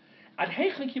issues. Ad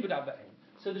heichen kibud ava'im.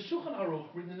 So the Shulchan Aruch,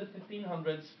 written in the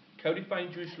 1500s,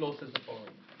 codifying Jewish law, says the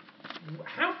following.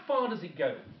 How far does it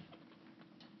go?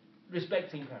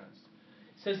 Respecting parents.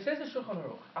 So says the Shulchan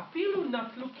Aruch, Afilu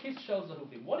naflu kis shel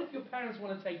zahuvi. What if your parents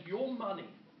want to take your money,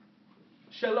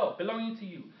 shelo, belonging to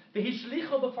you,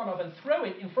 v'hishlicho b'fanav, and throw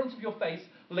it in front of your face,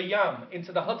 leyam,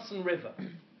 into the Hudson River?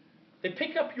 They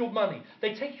pick up your money,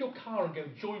 they take your car and go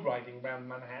joyriding around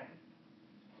Manhattan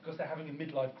because they're having a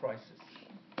midlife crisis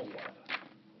or whatever.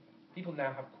 People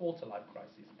now have quarter-life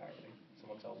crises, apparently.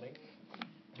 Someone told me.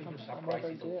 People just have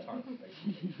crises all the time.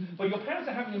 But your parents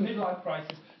are having a midlife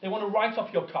crisis. They want to write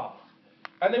off your car.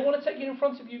 And they want to take it in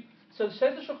front of you. So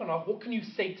says the Shulchan Aruch, what can you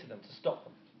say to them to stop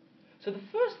them? So the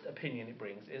first opinion it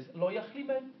brings is, Lo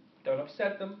yachlimen, don't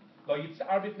upset them. Lo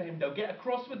yitz'ar b'fneim, don't get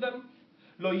across with them.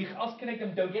 Lo yichas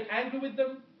kenegem, don't get angry with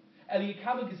them. El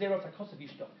yikabel gezerot hakosav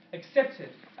yishto. Accept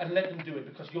it and let them do it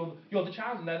because you're the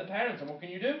child and they're the parents. And what can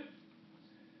you do?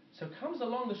 So comes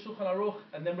along the Shulchan Aruch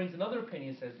and then brings another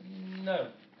opinion and says, no,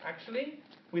 actually,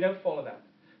 we don't follow that.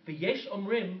 V'yesh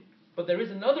omrim, but there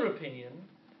is another opinion,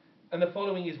 and the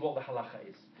following is what the halacha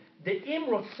is. De'im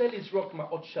rotzeh lizrok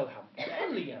ma'ot shel ham.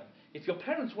 If your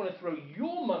parents want to throw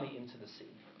your money into the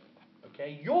sea,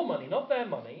 okay, your money, not their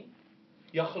money,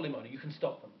 yachol money, you can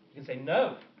stop them. You can say,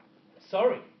 no,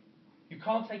 sorry, you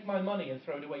can't take my money and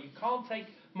throw it away. You can't take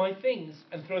my things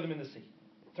and throw them in the sea.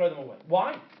 Throw them away.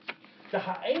 Why? Says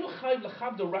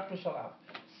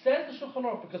the Shulchan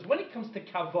Aruch, because when it comes to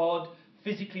kavod,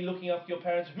 physically looking after your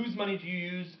parents, whose money do you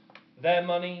use? Their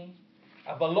money.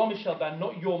 Avalom mishal,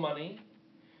 not your money.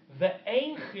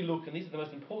 Ve'ein chiluk, and these are the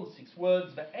most important 6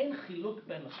 words. Ve'ein chiluk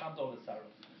ben l'chabdo l'saruf.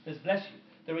 There's, bless you,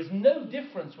 there is no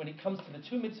difference when it comes to the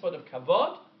 2 mitzvot of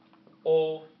kavod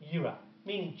or yira.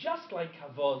 Meaning, just like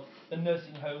kavod, the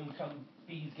nursing home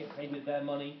fees get paid with their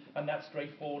money, and that's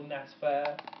straightforward and that's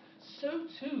fair. So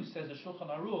too, says the Shulchan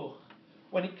Aruch,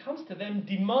 when it comes to them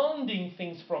demanding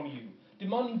things from you,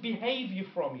 demanding behavior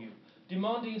from you,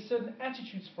 demanding certain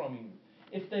attitudes from you,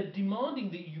 if they're demanding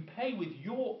that you pay with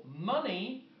your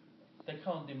money, they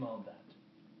can't demand that.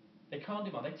 They can't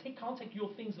demand. They can't take your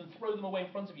things and throw them away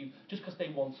in front of you just because they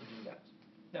want to do that.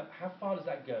 Now, how far does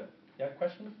that go? You had a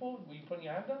question before? Were you putting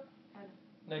your hand up?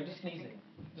 No, you're just sneezing.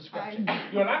 Just scratching.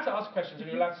 You're allowed to ask questions and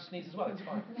you're allowed to sneeze as well. It's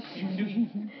fine. You can do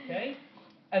either. Okay?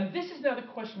 And this is now the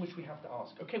question which we have to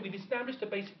ask. Okay, we've established a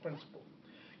basic principle.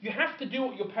 You have to do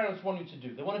what your parents want you to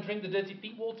do. They want to drink the dirty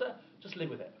feet water? Just live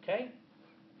with it, okay?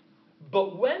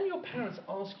 But when your parents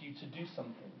ask you to do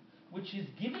something which is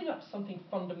giving up something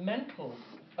fundamental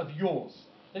of yours,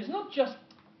 that is not just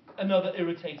another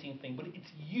irritating thing, but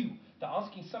it's you. They're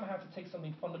asking somehow to take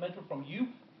something fundamental from you,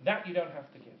 That you don't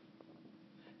have to give.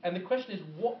 And the question is,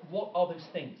 what are those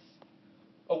things?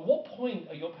 At what point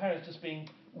are your parents just being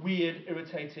weird,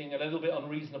 irritating, a little bit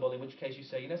unreasonable, in which case you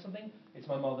say, you know something? It's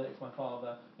my mother, it's my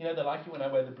father. You know, they like it when I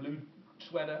wear the blue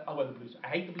sweater. I wear the blue sweater. I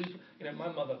hate the blue sweater. You know,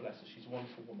 my mother, bless her, she's a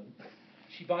wonderful woman.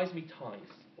 She buys me ties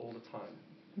all the time,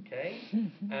 okay?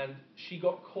 And she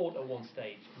got caught at one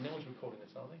stage. No one's recording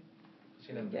this, are they? Because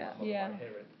you never know, my mother might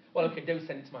hear it. Well, okay, don't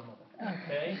send it to my mother,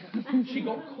 okay? She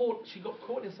got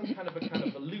caught in some kind of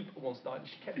a loop at one stage.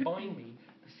 She kept buying me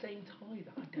the same tie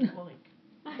that I don't like.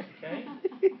 Okay?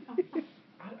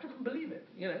 I couldn't believe it.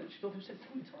 You know, she thought it said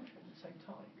 3 times the same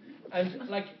tie. And,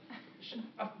 like,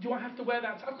 do I have to wear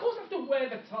that tie? Of course I have to wear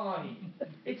the tie.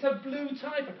 It's a blue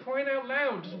tie, for crying out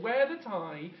loud. Just wear the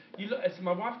tie. You look, so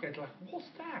my wife goes like, what's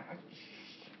that?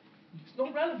 It's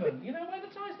not relevant. You know, wear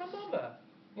the tie. It's my mother.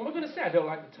 What am I going to say? I don't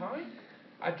like the tie?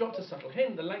 I dropped a subtle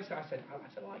hint. The later I said, I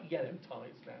like yellow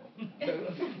ties now. So,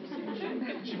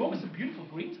 she bought me some beautiful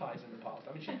green ties in the past.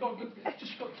 I mean, she got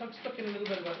stuck in a little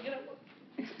bit of a, you know,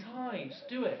 it's time, just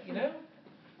do it, you know.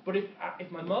 But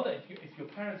if my mother, if your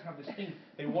parents have this thing,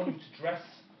 they want you to dress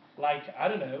like, I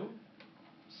don't know,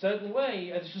 certain way,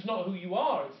 and it's just not who you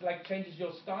are. It's like changes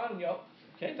your style, and you're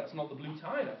okay. That's not the blue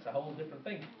tie. That's a whole different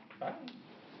thing, right?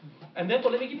 And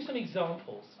therefore, let me give you some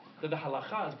examples that the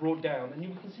halacha has brought down, and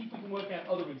you can see if we can work out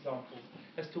other examples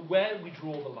as to where we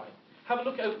draw the line. Have a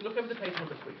look over the page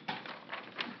number 3,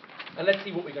 and let's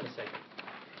see what we're going to say.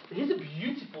 Here's a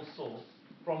beautiful source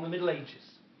from the Middle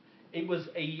Ages. It was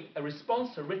a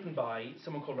response written by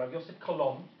someone called Rabbi Yosef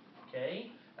Kolon,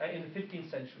 okay, in the 15th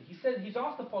century. He said he's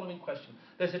asked the following question: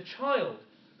 there's a child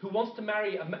who wants to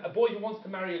marry a boy who wants to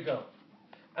marry a girl,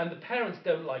 and the parents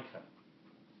don't like her.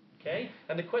 Okay,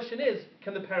 and the question is,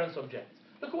 can the parents object?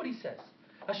 Look at what he says.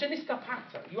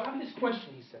 You're having this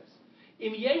question, he says.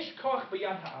 Im yesh koach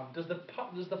b'yad ha'av, does the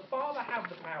father have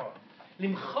the power?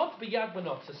 Limchot b'yad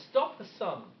banot, to stop the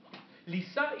son.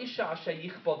 Lisa isha asher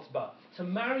yichbotz ba, to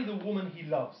marry the woman he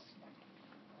loves.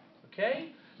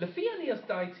 Okay? Lefi anias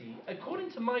daiti,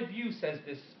 according to my view, says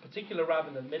this particular rabbi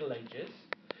in the Middle Ages,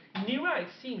 nira, it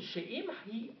seems, she'im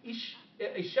hi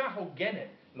isha hogenet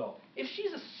lo. If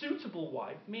she's a suitable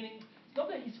wife, meaning it's not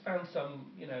that he's found some,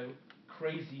 you know,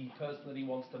 crazy person that he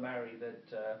wants to marry, that,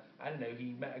 I don't know,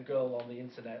 he met a girl on the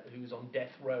internet who's on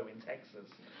death row in Texas,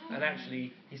 and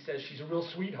actually he says she's a real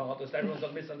sweetheart, as everyone's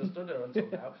misunderstood her until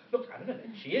now. Look, I don't know,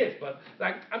 maybe she is, but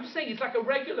like, I'm just saying, it's like a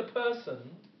regular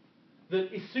person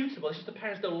that is suitable. It's just the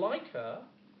parents don't like her.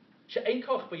 The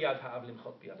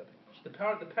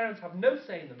parents have no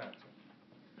say in the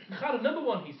matter. Number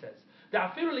 1, he says,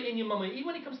 even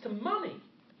when it comes to money,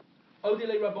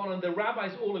 the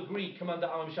rabbis all agree, Commander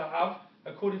Av,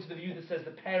 according to the view that says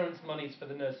the parents' money is for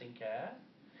the nursing care.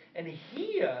 And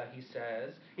here, he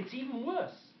says, it's even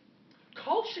worse.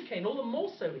 Kol shekain, all the more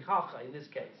so, in this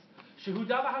case.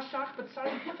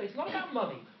 It's not about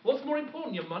money. What's more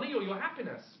important, your money or your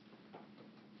happiness?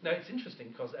 Now, it's interesting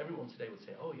because everyone today would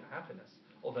say, oh, your happiness.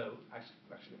 Although,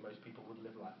 actually most people would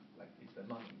live like it's their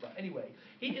money. But anyway,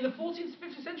 in the 14th,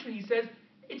 15th century, he says,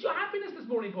 it's your happiness that's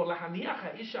more important.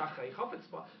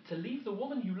 To leave the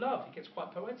woman you love. It gets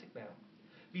quite poetic now.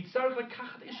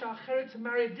 To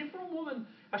marry a different woman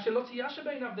that he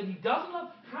doesn't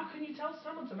love. How can you tell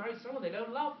someone to marry someone they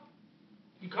don't love?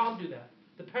 You can't do that.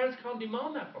 The parents can't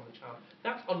demand that from the child.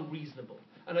 That's unreasonable.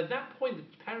 And at that point, the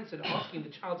parents are asking the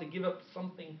child to give up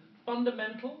something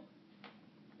fundamental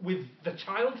with the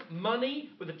child's money,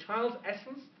 with the child's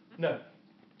essence. No.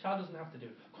 The child doesn't have to do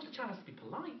it. Of course, the child has to be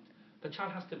polite. The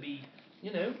child has to be,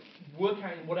 you know, work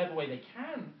out in whatever way they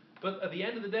can. But at the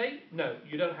end of the day, no,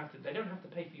 you don't have to. They don't have to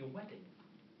pay for your wedding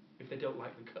if they don't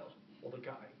like the girl or the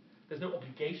guy. There's no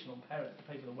obligation on parents to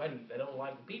pay for the wedding if they don't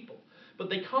like the people. But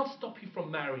they can't stop you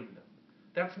from marrying them.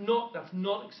 That's not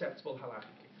acceptable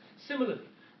halakhically. Similarly,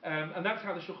 and that's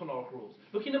how the Shulchan Aruch rules.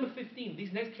 Look at number 15.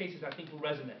 These next cases I think will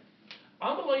resonate.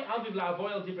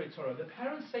 The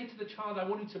parents say to the child, I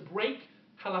want you to break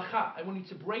halakha. I want you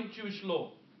to break Jewish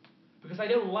law. Because I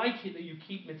don't like it that you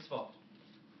keep mitzvot.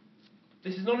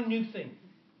 This is not a new thing.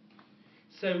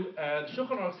 So the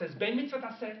Shulchan Aruch says, Ben mitzvah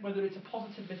taseh, whether it's a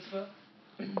positive mitzvah,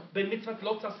 ben mitzvah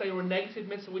lo taseh, or a negative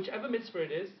mitzvah, whichever mitzvah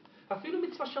it is, afilu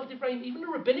mitzvah shel divrayim, even a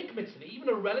rabbinic mitzvah, even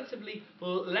a relatively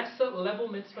lesser level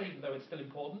mitzvah, even though it's still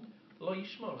important, lo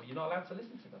yishmor, you're not allowed to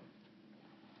listen to them.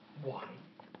 Why?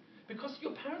 Because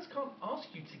your parents can't ask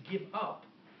you to give up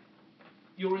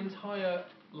your entire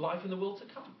life in the world to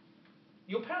come.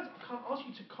 Your parents can't ask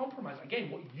you to compromise. Again,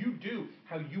 what you do,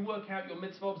 how you work out your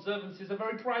mitzvah observance is a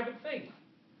very private thing.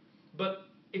 But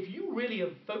if you really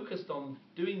are focused on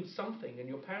doing something and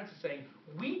your parents are saying,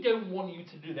 we don't want you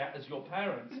to do that as your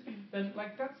parents, then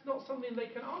like that's not something they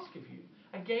can ask of you.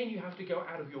 Again, you have to go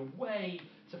out of your way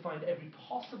to find every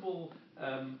possible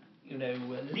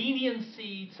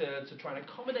leniency to try and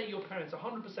accommodate your parents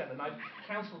 100%. And I've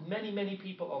counseled many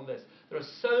people on this. There are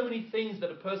so many things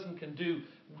that a person can do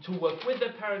to work with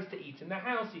their parents, to eat in their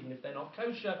house, even if they're not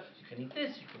kosher. You can eat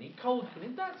this, you can eat cold, you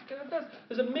can eat that, you can have that.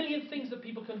 There's a million things that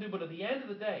people can do, but at the end of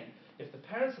the day, if the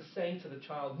parents are saying to the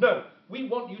child, no, we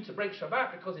want you to break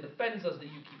Shabbat because it offends us that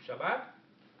you keep Shabbat,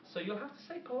 so you'll have to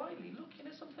say politely, look, you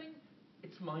know something?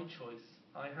 It's my choice.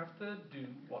 I have to do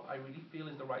what I really feel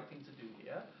is the right thing to do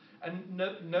here. And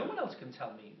no one else can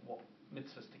tell me what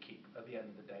mitzvahs to keep at the end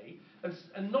of the day.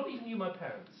 And not even you, my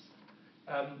parents.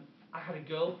 I had a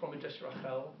girl from Midrash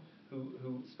Rachel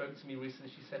who spoke to me recently.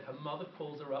 She said her mother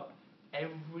calls her up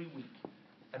every week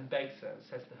and begs her and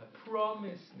says to her,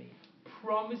 promise me,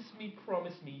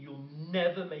 you'll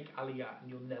never make Aliyah and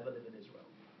you'll never live in Israel.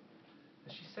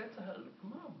 And she said to her, look,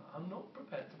 Mom, I'm not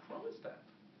prepared to promise that.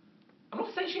 I'm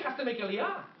not saying she has to make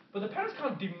Aliyah, but the parents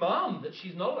can't demand that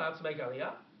she's not allowed to make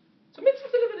Aliyah. It's a mitzvah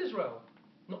to live in Israel.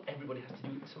 Not everybody has to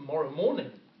do it tomorrow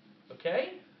morning,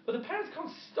 okay? But the parents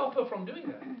can't stop her from doing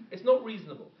that. It's not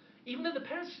reasonable. Even though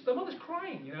the mother's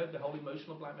crying, you know, the whole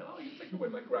emotional blackmail, oh, you take away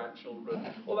my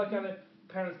grandchildren, all that kind of,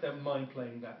 parents don't mind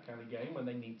playing that kind of game when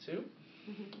they need to.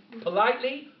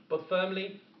 Politely, but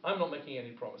firmly, I'm not making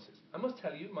any promises. I must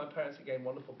tell you, my parents, again,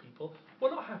 wonderful people, were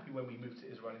not happy when we moved to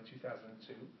Israel in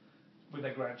 2002 with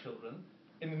their grandchildren,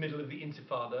 in the middle of the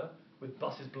Intifada, with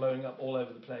buses blowing up all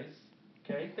over the place.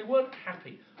 Okay? They weren't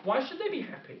happy. Why should they be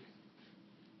happy?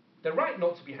 They're right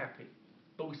not to be happy,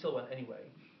 but we still went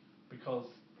anyway, because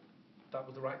that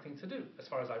was the right thing to do, as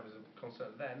far as I was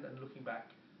concerned then, and looking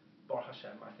back, Baruch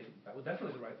Hashem, I think that was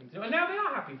definitely the right thing to do. And now they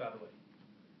are happy, by the way.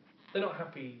 They're not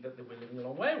happy that we're living a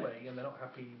long way away, and they're not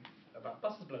happy about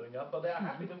buses blowing up, but they are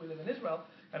happy that we live in Israel,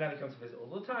 and now they come to visit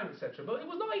all the time, etc. But it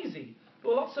was not easy. There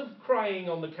were lots of crying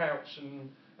on the couch and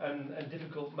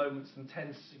difficult moments and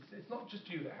tense. It's not just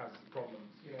you that has problems.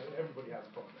 You know, everybody has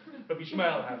problems. Rabbi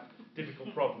Shmuel had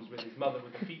difficult problems with his mother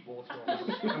with the feet water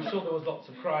on. I'm sure there was lots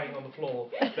of crying on the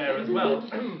floor there as well.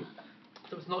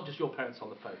 So it's not just your parents on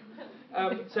the phone.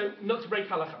 So not to break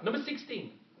halacha. Number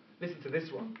 16. Listen to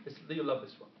this one. You'll love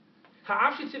this one. The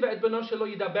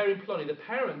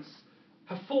parents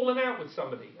have fallen out with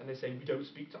somebody and they say, we don't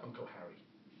speak to Uncle Harry.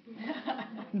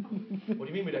 What do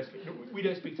you mean we don't speak? We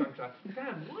don't speak to Uncle Harry.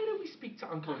 Dad, why don't we speak to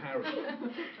Uncle Harry?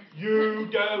 You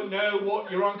don't know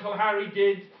what your Uncle Harry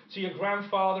did to your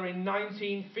grandfather in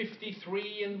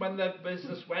 1953 and when the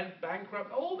business went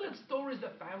bankrupt. All the stories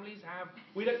that families have.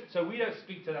 We don't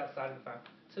speak to that side of the family.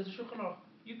 Says the Shulchan Aruch,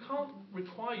 you can't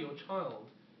require your child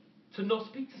to not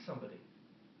speak to somebody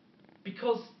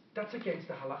because that's against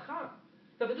the halakha.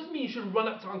 Now, that doesn't mean you should run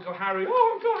up to Uncle Harry,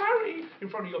 oh, Uncle Harry, in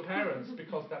front of your parents,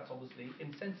 because that's obviously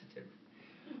insensitive.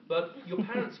 But your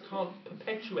parents can't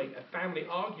perpetuate a family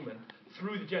argument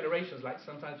through the generations like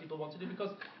sometimes people want to do,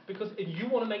 because if you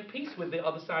want to make peace with the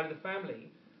other side of the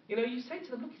family, you know, you say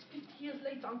to them, look, it's 50 years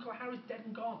later, Uncle Harry's dead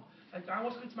and gone. And I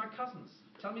want to speak to my cousins.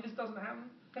 Tell me this doesn't happen.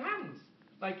 It happens.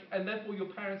 And therefore your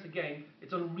parents, again,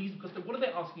 it's unreasonable, because what are they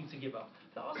asking you to give up?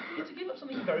 They're asking you to give up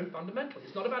something very fundamental.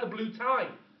 It's not about a blue tie.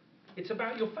 It's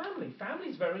about your family. Family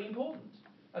is very important.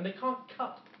 And they can't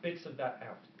cut bits of that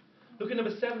out. Look at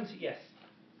number 70, yes.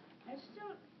 I just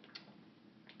don't,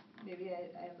 maybe I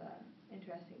have an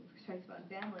interesting perspective on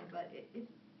family, but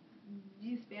it's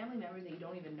these family members that you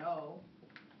don't even know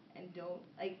and don't,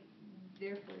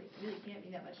 therefore it really can't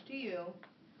mean that much to you.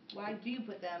 Why do you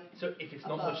put them So if it's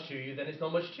not much to you, then it's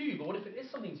not much to you. But what if it is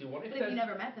something to you? What if you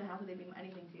never met them, how could they be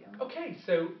anything to you? Okay,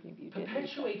 so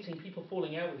perpetuating people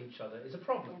falling out with each other is a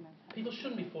problem. People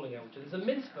shouldn't be falling out with each other. There's a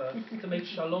mitzvah to make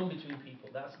shalom between people.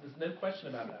 There's no question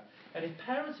about that. And if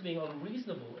parents are being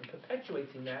unreasonable and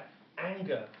perpetuating that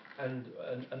anger and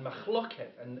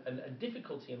machloket and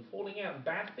difficulty and falling out and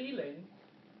bad feeling,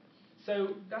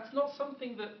 so that's not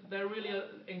something that they're really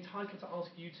entitled to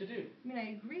ask you to do. I mean,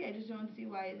 I agree. I just don't see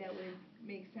why that would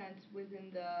make sense within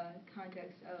the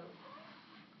context of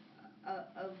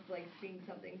being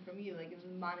something from you, in a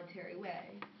monetary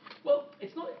way. Well,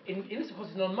 it's not. In this, of course,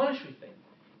 it's not a monetary thing,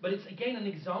 but it's again an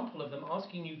example of them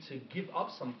asking you to give up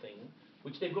something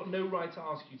which they've got no right to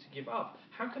ask you to give up.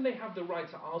 How can they have the right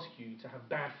to ask you to have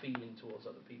bad feeling towards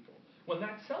other people when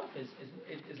that itself is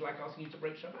like asking you to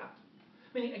break Shabbat?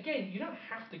 I mean, again, you don't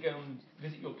have to go and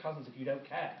visit your cousins if you don't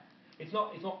care. It's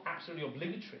not absolutely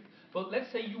obligatory. But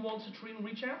let's say you want to try and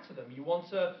reach out to them. You want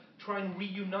to try and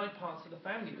reunite parts of the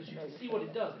family because you can see what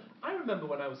it does. I remember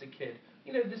when I was a kid,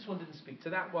 this one didn't speak to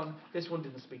that one, this one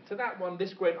didn't speak to that one,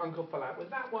 this great uncle fell out with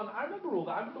that one. I remember all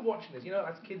that. I remember watching this.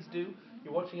 As kids do,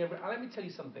 you're watching let me tell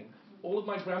you something. All of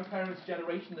my grandparents'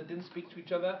 generation that didn't speak to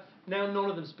each other, now none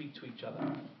of them speak to each other.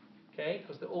 Okay?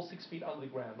 Because they're all 6 feet under the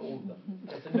ground, all of them.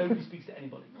 Okay, so nobody speaks to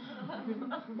anybody.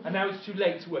 And now it's too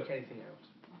late to work anything out.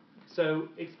 So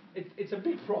it's a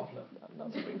big problem.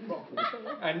 That's a big problem.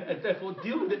 And therefore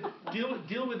deal with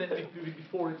it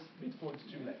before it's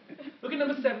too late. Look at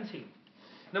number 17.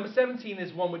 Number 17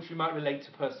 is one which you might relate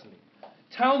to personally.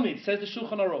 Talmid, says the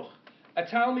Shulchan Aruch. A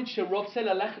Talmid sherotze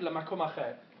lalech lemakom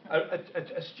acher.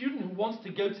 A student who wants to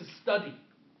go to study.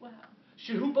 Wow.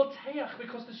 Shehu boteach,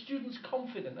 because the student's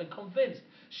confident and convinced.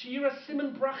 Shira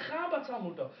siman bracha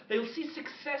b'talmudo. They'll see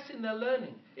success in their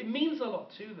learning. It means a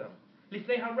lot to them.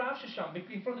 Lifnei harav shesham,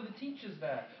 in front of the teachers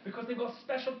there, because they've got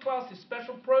special classes,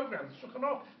 special programs. Shulchan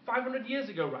Aruch 500 years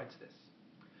ago writes this.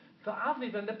 For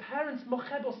Aviv and the parents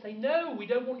mochebos say, no, we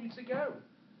don't want you to go.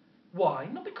 Why?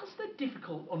 Not because they're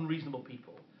difficult, unreasonable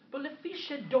people, but lefi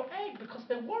shedoeg, because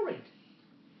they're worried.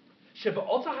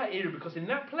 Because in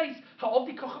that place,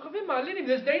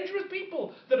 there's dangerous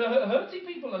people that are hurting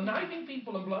people and knifing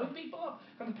people and blowing people up.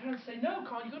 And the parents say, no,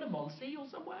 can't you go to Monsey or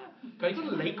somewhere? Can't you go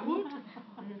to Lakewood?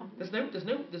 There's no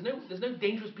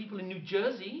dangerous people in New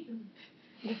Jersey.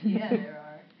 Yeah, there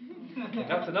are. Okay,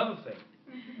 that's another thing.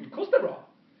 Of course there are.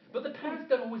 But the parents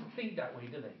don't always think that way,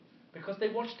 do they? Because they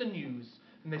watch the news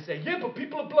and they say, yeah, but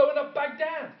people are blowing up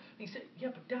Baghdad. And he said, yeah,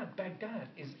 but Dad, Baghdad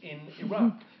is in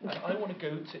Iraq, and I want to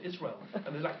go to Israel.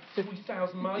 And there's like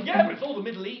 3,000 miles. Yeah, but it's all the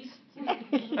Middle East.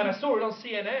 And I saw it on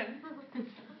CNN.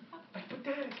 Like, but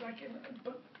Dad, it's like,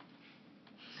 but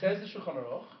says the Shulchan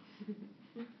Aruch,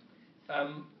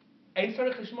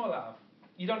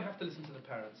 you don't have to listen to the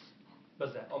parents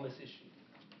on this issue.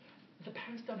 The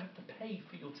parents don't have to pay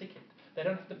for your ticket. They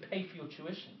don't have to pay for your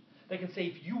tuition. They can say,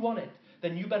 if you want it,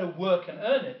 then you better work and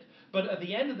earn it. But at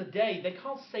the end of the day, they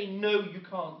can't say, no, you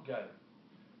can't go.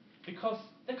 Because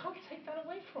they can't take that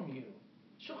away from you.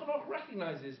 Shulchan Aruch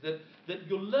recognizes that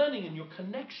your learning and your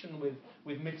connection with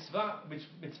mitzvot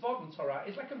and Torah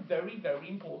is like a very, very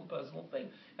important personal thing.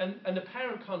 And the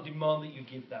parent can't demand that you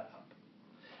give that up.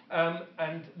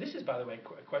 And this is, by the way,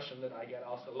 a question that I get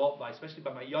asked a lot especially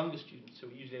by my younger students who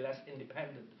are usually less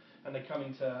independent. And they come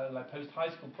into like post-high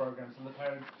school programs, and the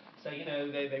parents say,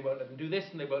 they won't let them do this,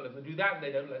 and they won't let them do that, and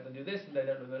they don't let them do this, and they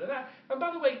don't let them do that. And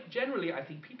by the way, generally, I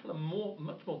think people are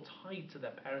much more tied to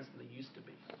their parents than they used to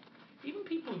be. Even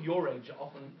people your age are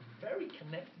often very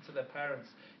connected to their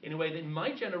parents in a way that in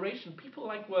my generation, people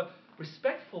were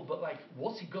respectful, but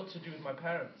what's it got to do with my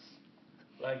parents?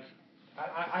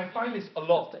 I find this a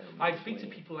lot. I speak to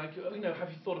people have you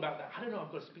thought about that? I don't know,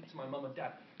 I've got to speak to my mum and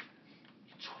dad.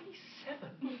 You're 27.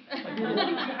 Why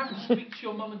do you have to speak to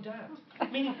your mum and dad?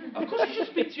 Meaning, of course you should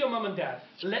speak to your mum and dad.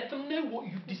 Let them know what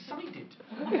you've decided.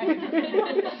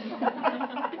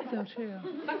 So true.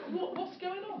 What's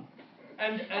going on?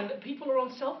 And people are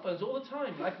on cell phones all the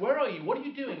time. Where are you? What are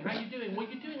you doing? How are you doing? What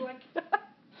are you doing?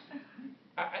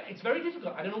 It's very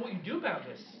difficult. I don't know what you do about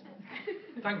this.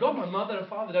 Thank God my mother and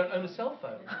father don't own a cell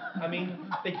phone. I mean,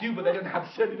 they do, but they don't have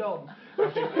to turn it on. I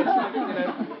think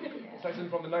it's like something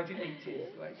from the 1980s.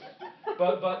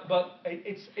 But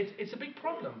it's a big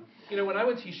problem. When I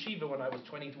went to yeshiva when I was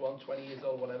 21, 20 years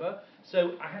old, whatever,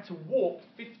 so I had to walk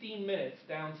 15 minutes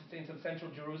down into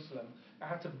central Jerusalem. I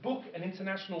had to book an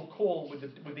international call with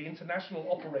the international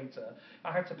operator.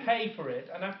 I had to pay for it,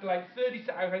 and after 30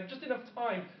 seconds, I had just enough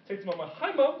time to say to Mama,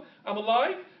 "Hi, Mum, I'm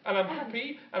alive, and I'm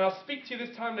happy, and I'll speak to you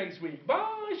this time next week.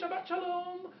 Bye, Shabbat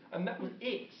Shalom." And that was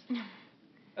it.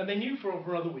 And they knew for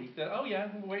another week that, oh yeah,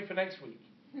 we'll wait for next week.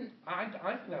 I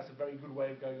think that's a very good way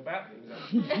of going about things,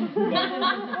 actually.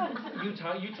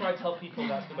 But you try to tell people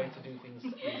that's the way to do things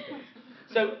these days.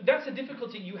 So that's a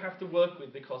difficulty you have to work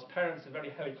with because parents are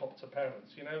very helicopter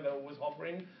parents. They're always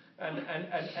hovering, and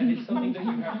it's something that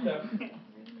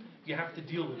you have to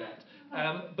deal with that.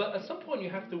 But at some point you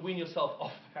have to wean yourself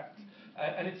off that,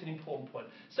 and it's an important point.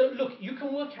 So look, you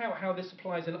can work out how this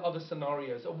applies in other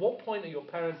scenarios. At what point are your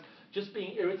parents just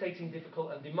being irritating,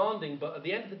 difficult, and demanding? But at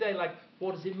the end of the day,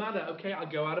 what does it matter? Okay, I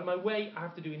go out of my way. I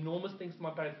have to do enormous things to my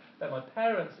parents. They're my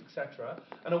parents, etc.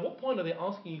 And at what point are they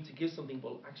asking you to give something?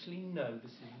 Well, actually, no.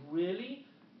 This is really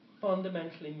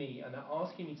fundamentally me, and they're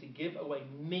asking me to give away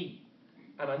me,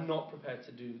 and I'm not prepared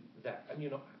to do that. And you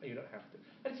don't have to.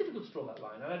 And it's difficult to draw that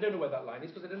line, and I don't know where that line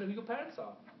is because I don't know who your parents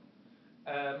are.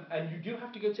 And you do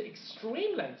have to go to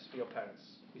extreme lengths for your parents.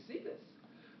 We see this,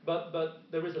 but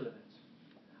there is a limit.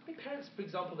 Parents, for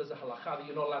example, there's a halakha that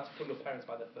you're not allowed to call your parents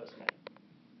by their first name.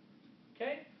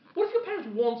 Okay? What if your parents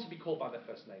want to be called by their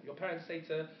first name? Your parents say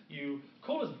to you,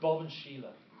 call us Bob and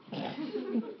Sheila.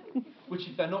 Which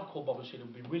if they're not called Bob and Sheila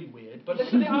would be really weird, but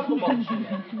they are called Bob and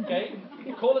Sheila, okay?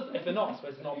 Call us, if they're not, I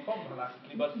suppose it's not a problem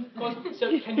halachically, but,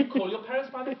 so can you call your parents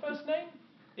by their first name?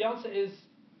 The answer is,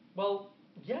 well,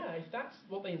 yeah, if that's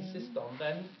what they insist on,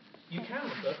 then you can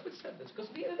refer to descendants, because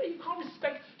you can't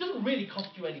respect, it doesn't really cost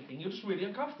you anything, you're just really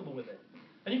uncomfortable with it.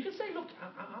 And you can say, look,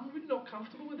 I'm really not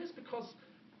comfortable with this because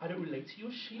I don't relate to you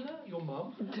as Sheila, your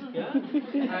mum, yeah?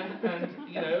 And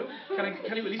you know, can I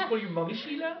at least call you Mummy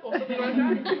Sheila or something like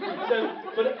that? So,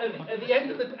 but at the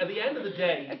end of the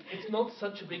day, it's not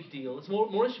such a big deal. It's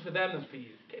more issue for them than for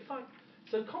you. Okay, fine.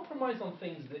 So compromise on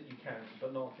things that you can,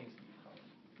 but not on things that you can't.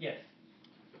 Yes.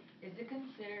 Is it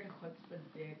considered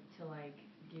chutzpah to like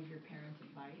give your parents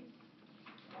advice?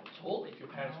 Not at all. If your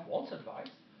parents want advice,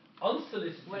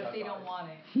 unsolicited What if advice. they don't want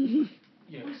it?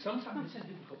 You know, sometimes this is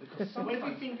difficult because sometimes.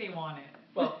 What if you think they want it?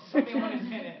 Well, they want to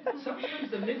admit it. Sometimes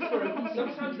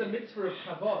the mitzvah of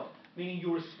kavod, meaning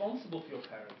you're responsible for your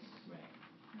parents,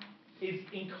 is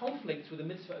in conflict with the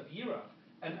mitzvah of yira.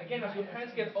 And again, as your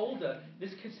parents get older,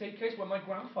 this case where my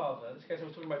grandfather, this case I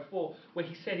was talking about before, where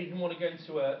he said he didn't want to go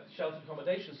into a sheltered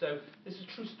accommodation. So this is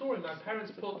a true story. My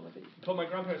parents put my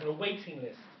grandparents on a waiting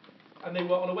list, and they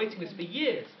were on a waiting list for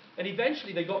years. And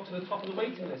eventually they got to the top of the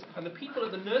waiting list, and the people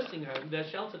at the nursing home, their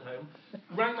sheltered home,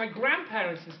 rang my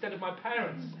grandparents instead of my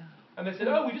parents. And they said,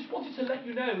 oh, we just wanted to let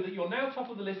you know that you're now top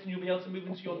of the list and you'll be able to move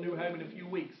into your new home in a few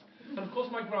weeks. And of course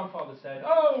my grandfather said,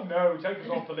 oh no, take us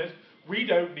off the list. We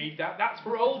don't need that. That's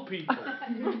for old people.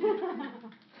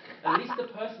 At least the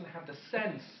person had the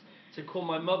sense to call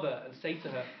my mother and say to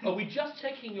her, are we just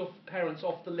taking your parents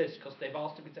off the list because they've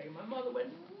asked to be taken? My mother went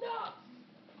nuts.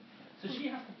 So she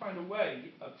has to find a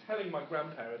way of telling my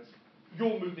grandparents,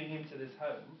 you're moving into this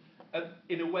home,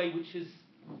 in a way which is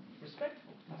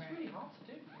respectful. That's really hard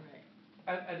to do.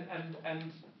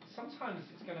 And sometimes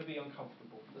it's going to be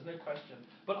uncomfortable, there's no question.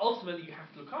 But ultimately you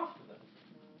have to look after them.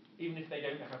 Even if they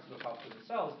don't know how to look after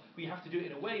themselves, but you have to do it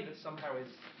in a way that somehow is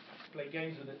play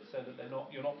games with it so that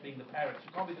you're not being the parents.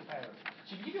 You can't be the parents.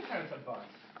 So you can give your parents advice,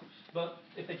 but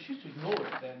if they choose to ignore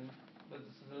it, then there's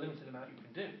a limited amount you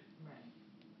can do. Right.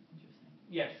 Interesting.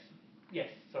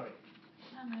 Yes, sorry.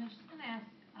 I was just going to ask,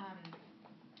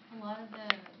 a lot of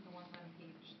the ones on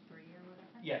page 3 or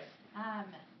whatever. Yes.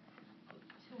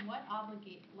 To what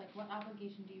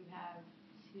obligation do you have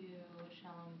to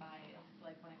shalom bayis,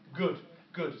 like when it comes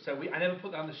Good. So I never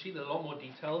put that on the sheet. There's a lot more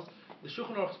details. The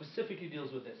Shulchan Aruch specifically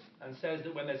deals with this and says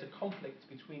that when there's a conflict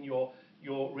between your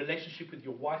relationship with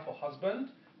your wife or husband,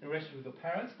 and your relationship with your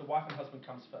parents, the wife and husband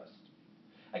comes first.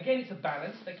 Again, it's a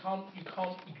balance. You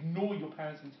can't ignore your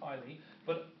parents entirely.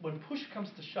 But when push comes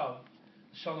to shove,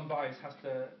 the shalom bayis has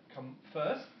to come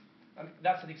first. And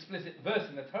that's an explicit verse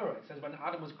in the Torah. It says when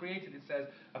Adam was created, it says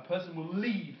a person will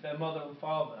leave their mother and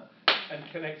father and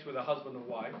connect with a husband and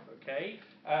wife. Okay,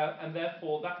 and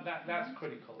therefore that's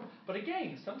critical. But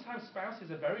again, sometimes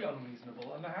spouses are very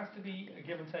unreasonable, and there has to be a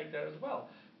give and take there as well.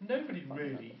 Nobody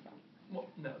really. Well,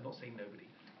 no, I'm not saying nobody.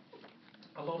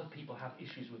 A lot of people have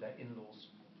issues with their in-laws.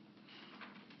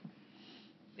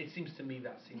 It seems to me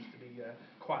that seems to be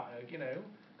quite,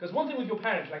 because one thing with your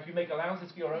parents, like you make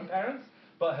allowances for your own parents,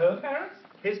 but her parents,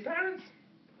 his parents,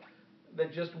 they're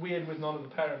just weird with none of the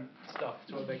parent stuff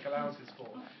to make allowances for.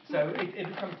 So it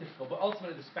becomes difficult. But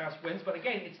ultimately the spouse wins. But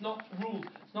again, it's not rules.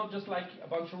 It's not just like a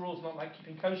bunch of rules, not like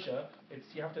keeping kosher.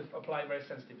 You have to apply it very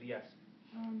sensitively, yes.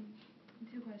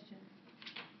 2 questions.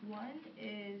 One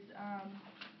is,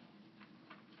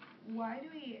 why do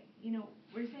we,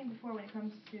 we were saying before when it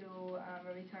comes to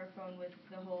Rabbi Tarfon with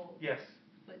the whole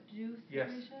split Jew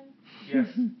situation? Yes.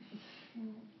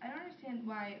 I don't understand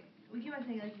why, we keep on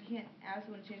saying like you can't ask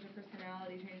someone to change their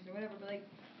personality, change or whatever, but like,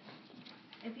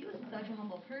 if he was such a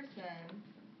humble person,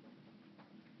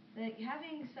 like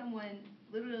having someone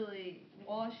literally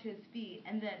wash his feet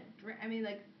and then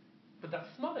But that's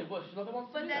smart. What? She's not the one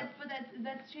to do that. But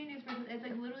that's changing his person. It's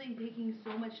like literally taking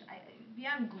so much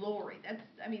beyond glory.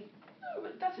 No,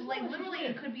 but that's like literally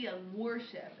it could be a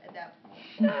worship at that point.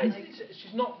 No,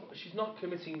 she's not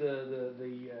committing the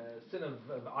sin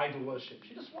of idol worship.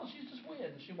 She's just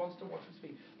weird and she wants to wash his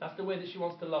feet. That's the way that she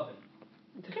wants to love him.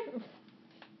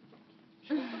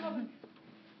 She wants to love him.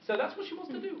 So that's what she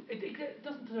wants to do. It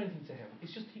doesn't do anything to him. He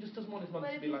just doesn't want his mother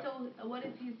to be like. What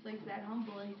if he's like that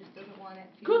humble and he just doesn't want it?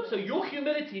 Good. So your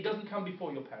humility doesn't come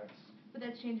before your parents. But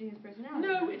that's changing his personality.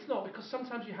 No, it's not, because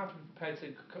sometimes you have to be prepared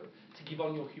to give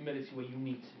on your humility where you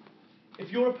need to.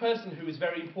 If you're a person who is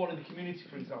very important in the community,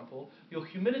 for example, your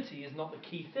humility is not the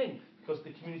key thing, because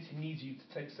the community needs you to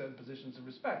take certain positions of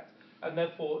respect. And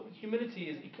therefore,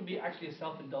 humility can be actually a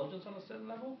self-indulgence on a certain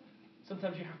level.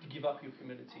 Sometimes you have to give up your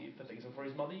humility for things, and for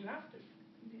his mother you have to.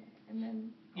 Okay. And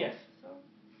then Yes. also,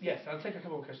 Yes, I'll take a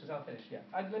couple more questions. I'll finish. Yeah.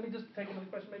 Let me just take another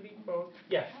question, maybe.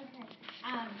 Yes. Okay.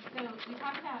 So you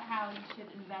talked about how you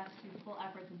should invest your full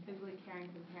efforts in physically caring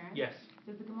for the parents. Yes.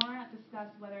 Does the Gemara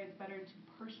discuss whether it's better to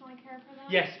personally care for them?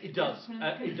 Yes, it does.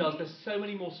 It It does. There's so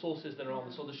many more sources than are on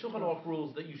this. So the Shulchan Aruch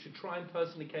rules that you should try and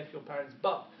personally care for your parents,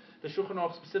 but the Shulchan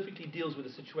Aruch specifically deals with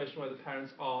a situation where the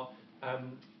parents are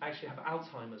actually have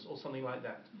Alzheimer's or something like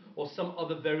that, or some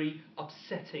other very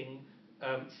upsetting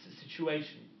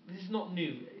situation. This is not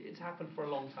new. It's happened for a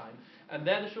long time. And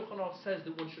there the Shulchan Aruch says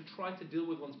that one should try to deal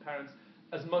with one's parents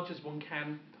as much as one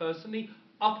can personally,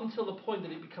 up until the point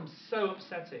that it becomes so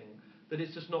upsetting that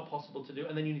it's just not possible to do,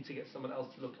 and then you need to get someone else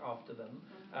to look after them.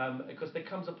 Because there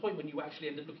comes a point when you actually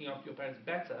end up looking after your parents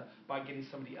better by getting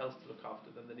somebody else to look after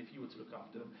them than if you were to look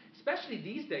after them. Especially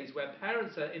these days where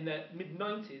parents are in their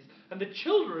mid-90s and the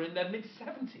children are in their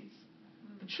mid-70s.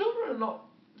 The children are not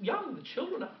young, the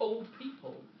children are old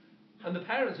people. And the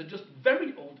parents are just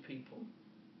very old people,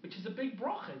 which is a big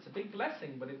bracha, it's a big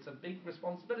blessing, but it's a big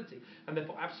responsibility. And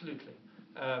therefore, absolutely,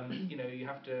 you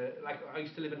have to, like I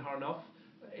used to live in Harnoff,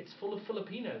 it's full of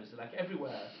Filipinos, like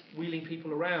everywhere, wheeling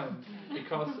people around,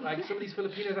 because like some of these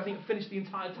Filipinos, I think, have finished the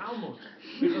entire Talmud,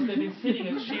 because they've been sitting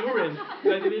at Shiurim,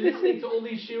 they've been listening to all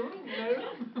these Shiurim,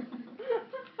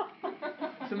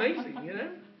 It's amazing,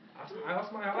 I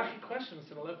asked my halachic questions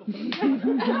to the local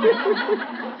Filipino.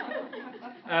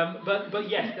 But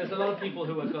yes, there's a lot of people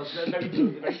who are they're very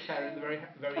good, they're very caring, they're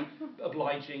very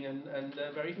obliging, and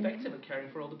very effective at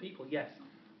caring for older people. Yes.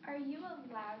 Are you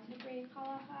allowed to break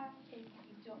halacha if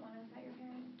you don't want to upset your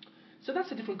parents? So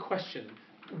that's a different question.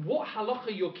 What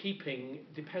halacha you're keeping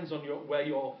depends on where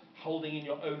you're holding in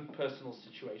your own personal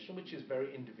situation, which is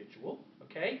very individual,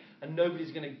 okay? And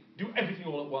nobody's going to do everything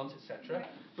all at once, etc. Right.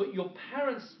 But your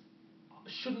parents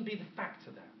shouldn't be the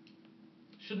factor there.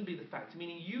 Shouldn't be the factor.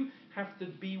 Meaning you have to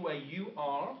be where you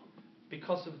are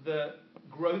because of the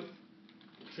growth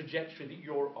trajectory that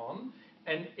you're on.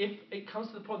 And if it comes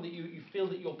to the point that you feel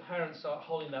that your parents are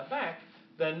holding that back,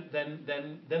 then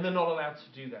they're not allowed to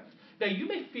do that. Now, you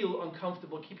may feel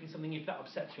uncomfortable keeping something if that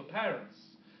upsets your parents.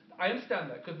 I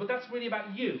understand that, but that's really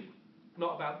about you,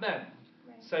 not about them.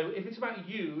 Right. So if it's about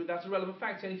you, that's a relevant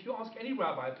factor. And if you ask any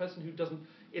rabbi, a person who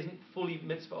isn't fully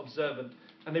mitzvah observant,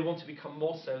 and they want to become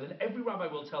more so, then every rabbi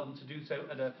will tell them to do so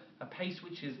at a pace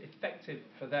which is effective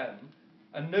for them.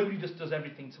 And nobody just does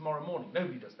everything tomorrow morning.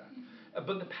 Nobody does that.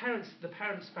 But the parents'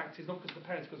 factor is not because of the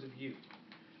parents, because of you.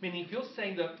 Meaning, if you're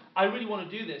saying that I really want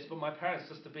to do this, but my parents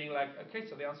just are being like, okay,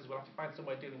 so the answer is we'll have to find some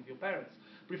way of dealing with your parents.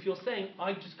 But if you're saying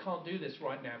I just can't do this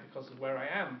right now because of where I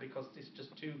am, because it's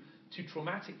just too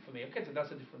traumatic for me, okay, so that's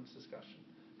a different discussion,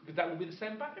 because that will be the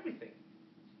same about everything.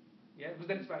 Yeah, because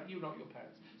then it's about you, not your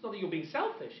parents. It's not that you're being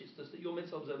selfish; it's just that your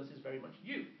mitzvah observance is very much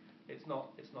you. It's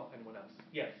not anyone else.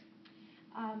 Yes.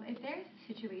 If there's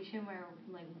a situation where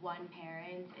like one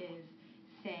parent is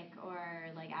sick or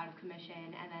like out of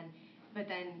commission, but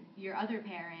then your other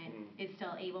parent is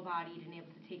still able-bodied and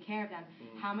able to take care of them,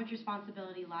 how much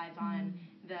responsibility lies on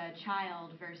the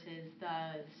child versus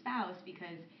the spouse?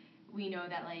 Because we know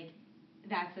that like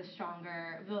that's a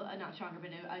stronger, not stronger,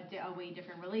 but a way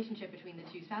different relationship between the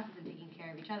two spouses and taking care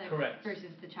of each other. Correct.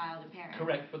 Versus the child and parent.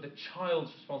 Correct, but the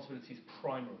child's responsibility is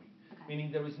primary. Okay.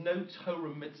 Meaning there is no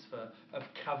Torah mitzvah of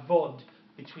kavod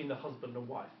between the husband and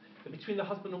wife. But between the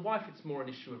husband and wife, it's more an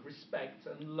issue of respect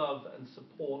and love and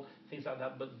support, things like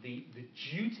that. But the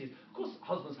duties, of course,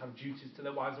 husbands have duties to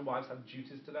their wives and wives have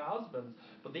duties to their husbands.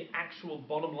 But the actual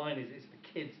bottom line is it's the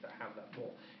kids that have that more.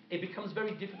 It becomes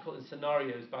very difficult in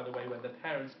scenarios, by the way, when the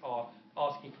parents are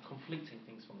asking for conflicting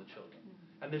things from the children.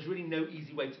 And there's really no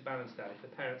easy way to balance that if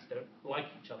the parents don't like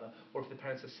each other, or if the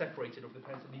parents are separated, or if the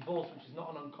parents are divorced, which is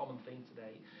not an uncommon thing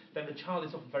today. Then the child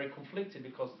is often very conflicted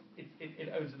because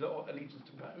it owes the allegiance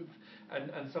to both,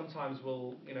 and sometimes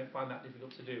will find that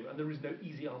difficult to do. And there is no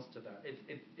easy answer to that.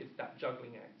 It's that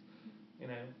juggling act.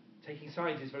 Taking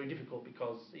sides is very difficult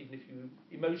because even if you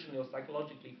emotionally or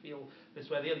psychologically feel this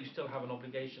way or the other, you still have an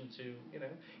obligation to,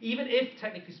 even if,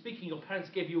 technically speaking, your parents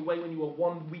gave you away when you were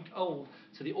 1 week old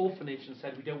to the orphanage and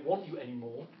said, we don't want you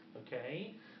anymore,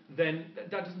 okay, then that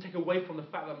doesn't take away from the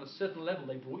fact that on a certain level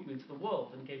they brought you into the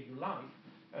world and gave you life,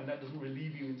 and that doesn't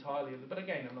relieve you entirely of it. But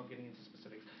again, I'm not getting into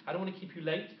specifics. I don't want to keep you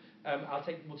late. I'll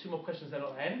take 2 more questions, then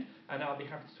I'll end, and I'll be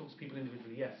happy to talk to people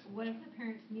individually. Yes? What if the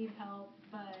parents need help,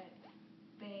 but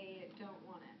they don't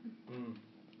want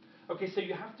it? Okay, so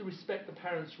you have to respect the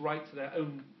parents' right to their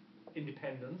own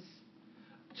independence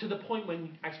to the point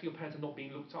when actually your parents are not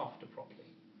being looked after properly.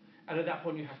 And at that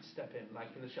point you have to step in, like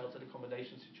in the sheltered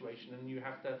accommodation situation, and you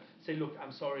have to say, look,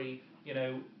 I'm sorry,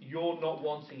 you're not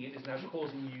wanting it is now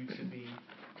causing you to be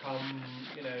become,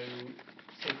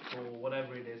 sick or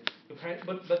whatever it is. Your parents,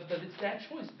 but it's their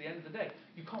choice at the end of the day.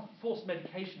 You can't force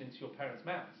medication into your parents'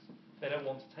 mouths. They don't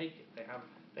want to take it. They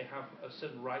have a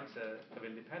certain right of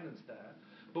independence there.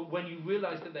 But when you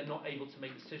realise that they're not able to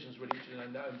make decisions really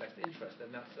in their own best interest,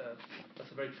 then that's a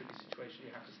very tricky situation.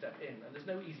 You have to step in, and there's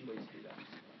no easy way to do that.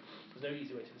 There's no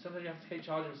easy way to do it. Sometimes you have to take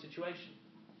charge of a situation.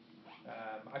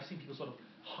 I've seen people sort of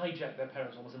hijack their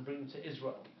parents almost and bring them to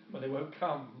Israel when they won't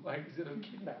come, like sort of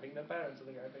kidnapping their parents and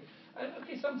the kind of thing.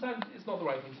 Okay, sometimes it's not the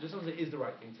right thing to do. Sometimes it is the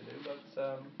right thing to do.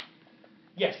 But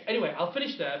yes. Anyway, I'll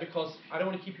finish there because I don't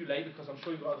want to keep you late because I'm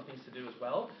sure you've got other things to do as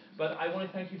well. But I want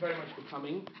to thank you very much for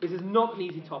coming. This is not an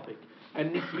easy topic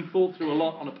and needs to be thought through a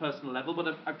lot on a personal level.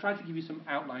 But I've tried to give you some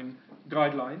outline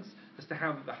guidelines as to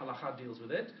how the halakha deals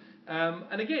with it.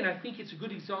 And again, I think it's a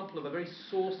good example of a very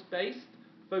source-based,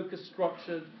 focused,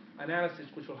 structured analysis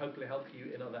which will hopefully help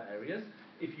you in other areas.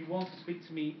 If you want to speak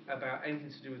to me about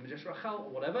anything to do with Midrash Rachel or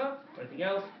whatever, or anything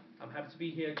else, I'm happy to be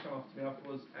here. Come up to me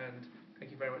afterwards, and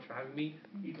thank you very much for having me.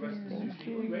 Eat the rest of the sushi.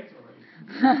 Oh, you ate it already.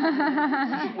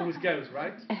 Sushi always goes,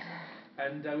 right?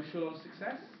 And wish you a lot of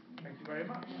success. Thank you very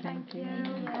much. Thank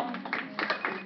you.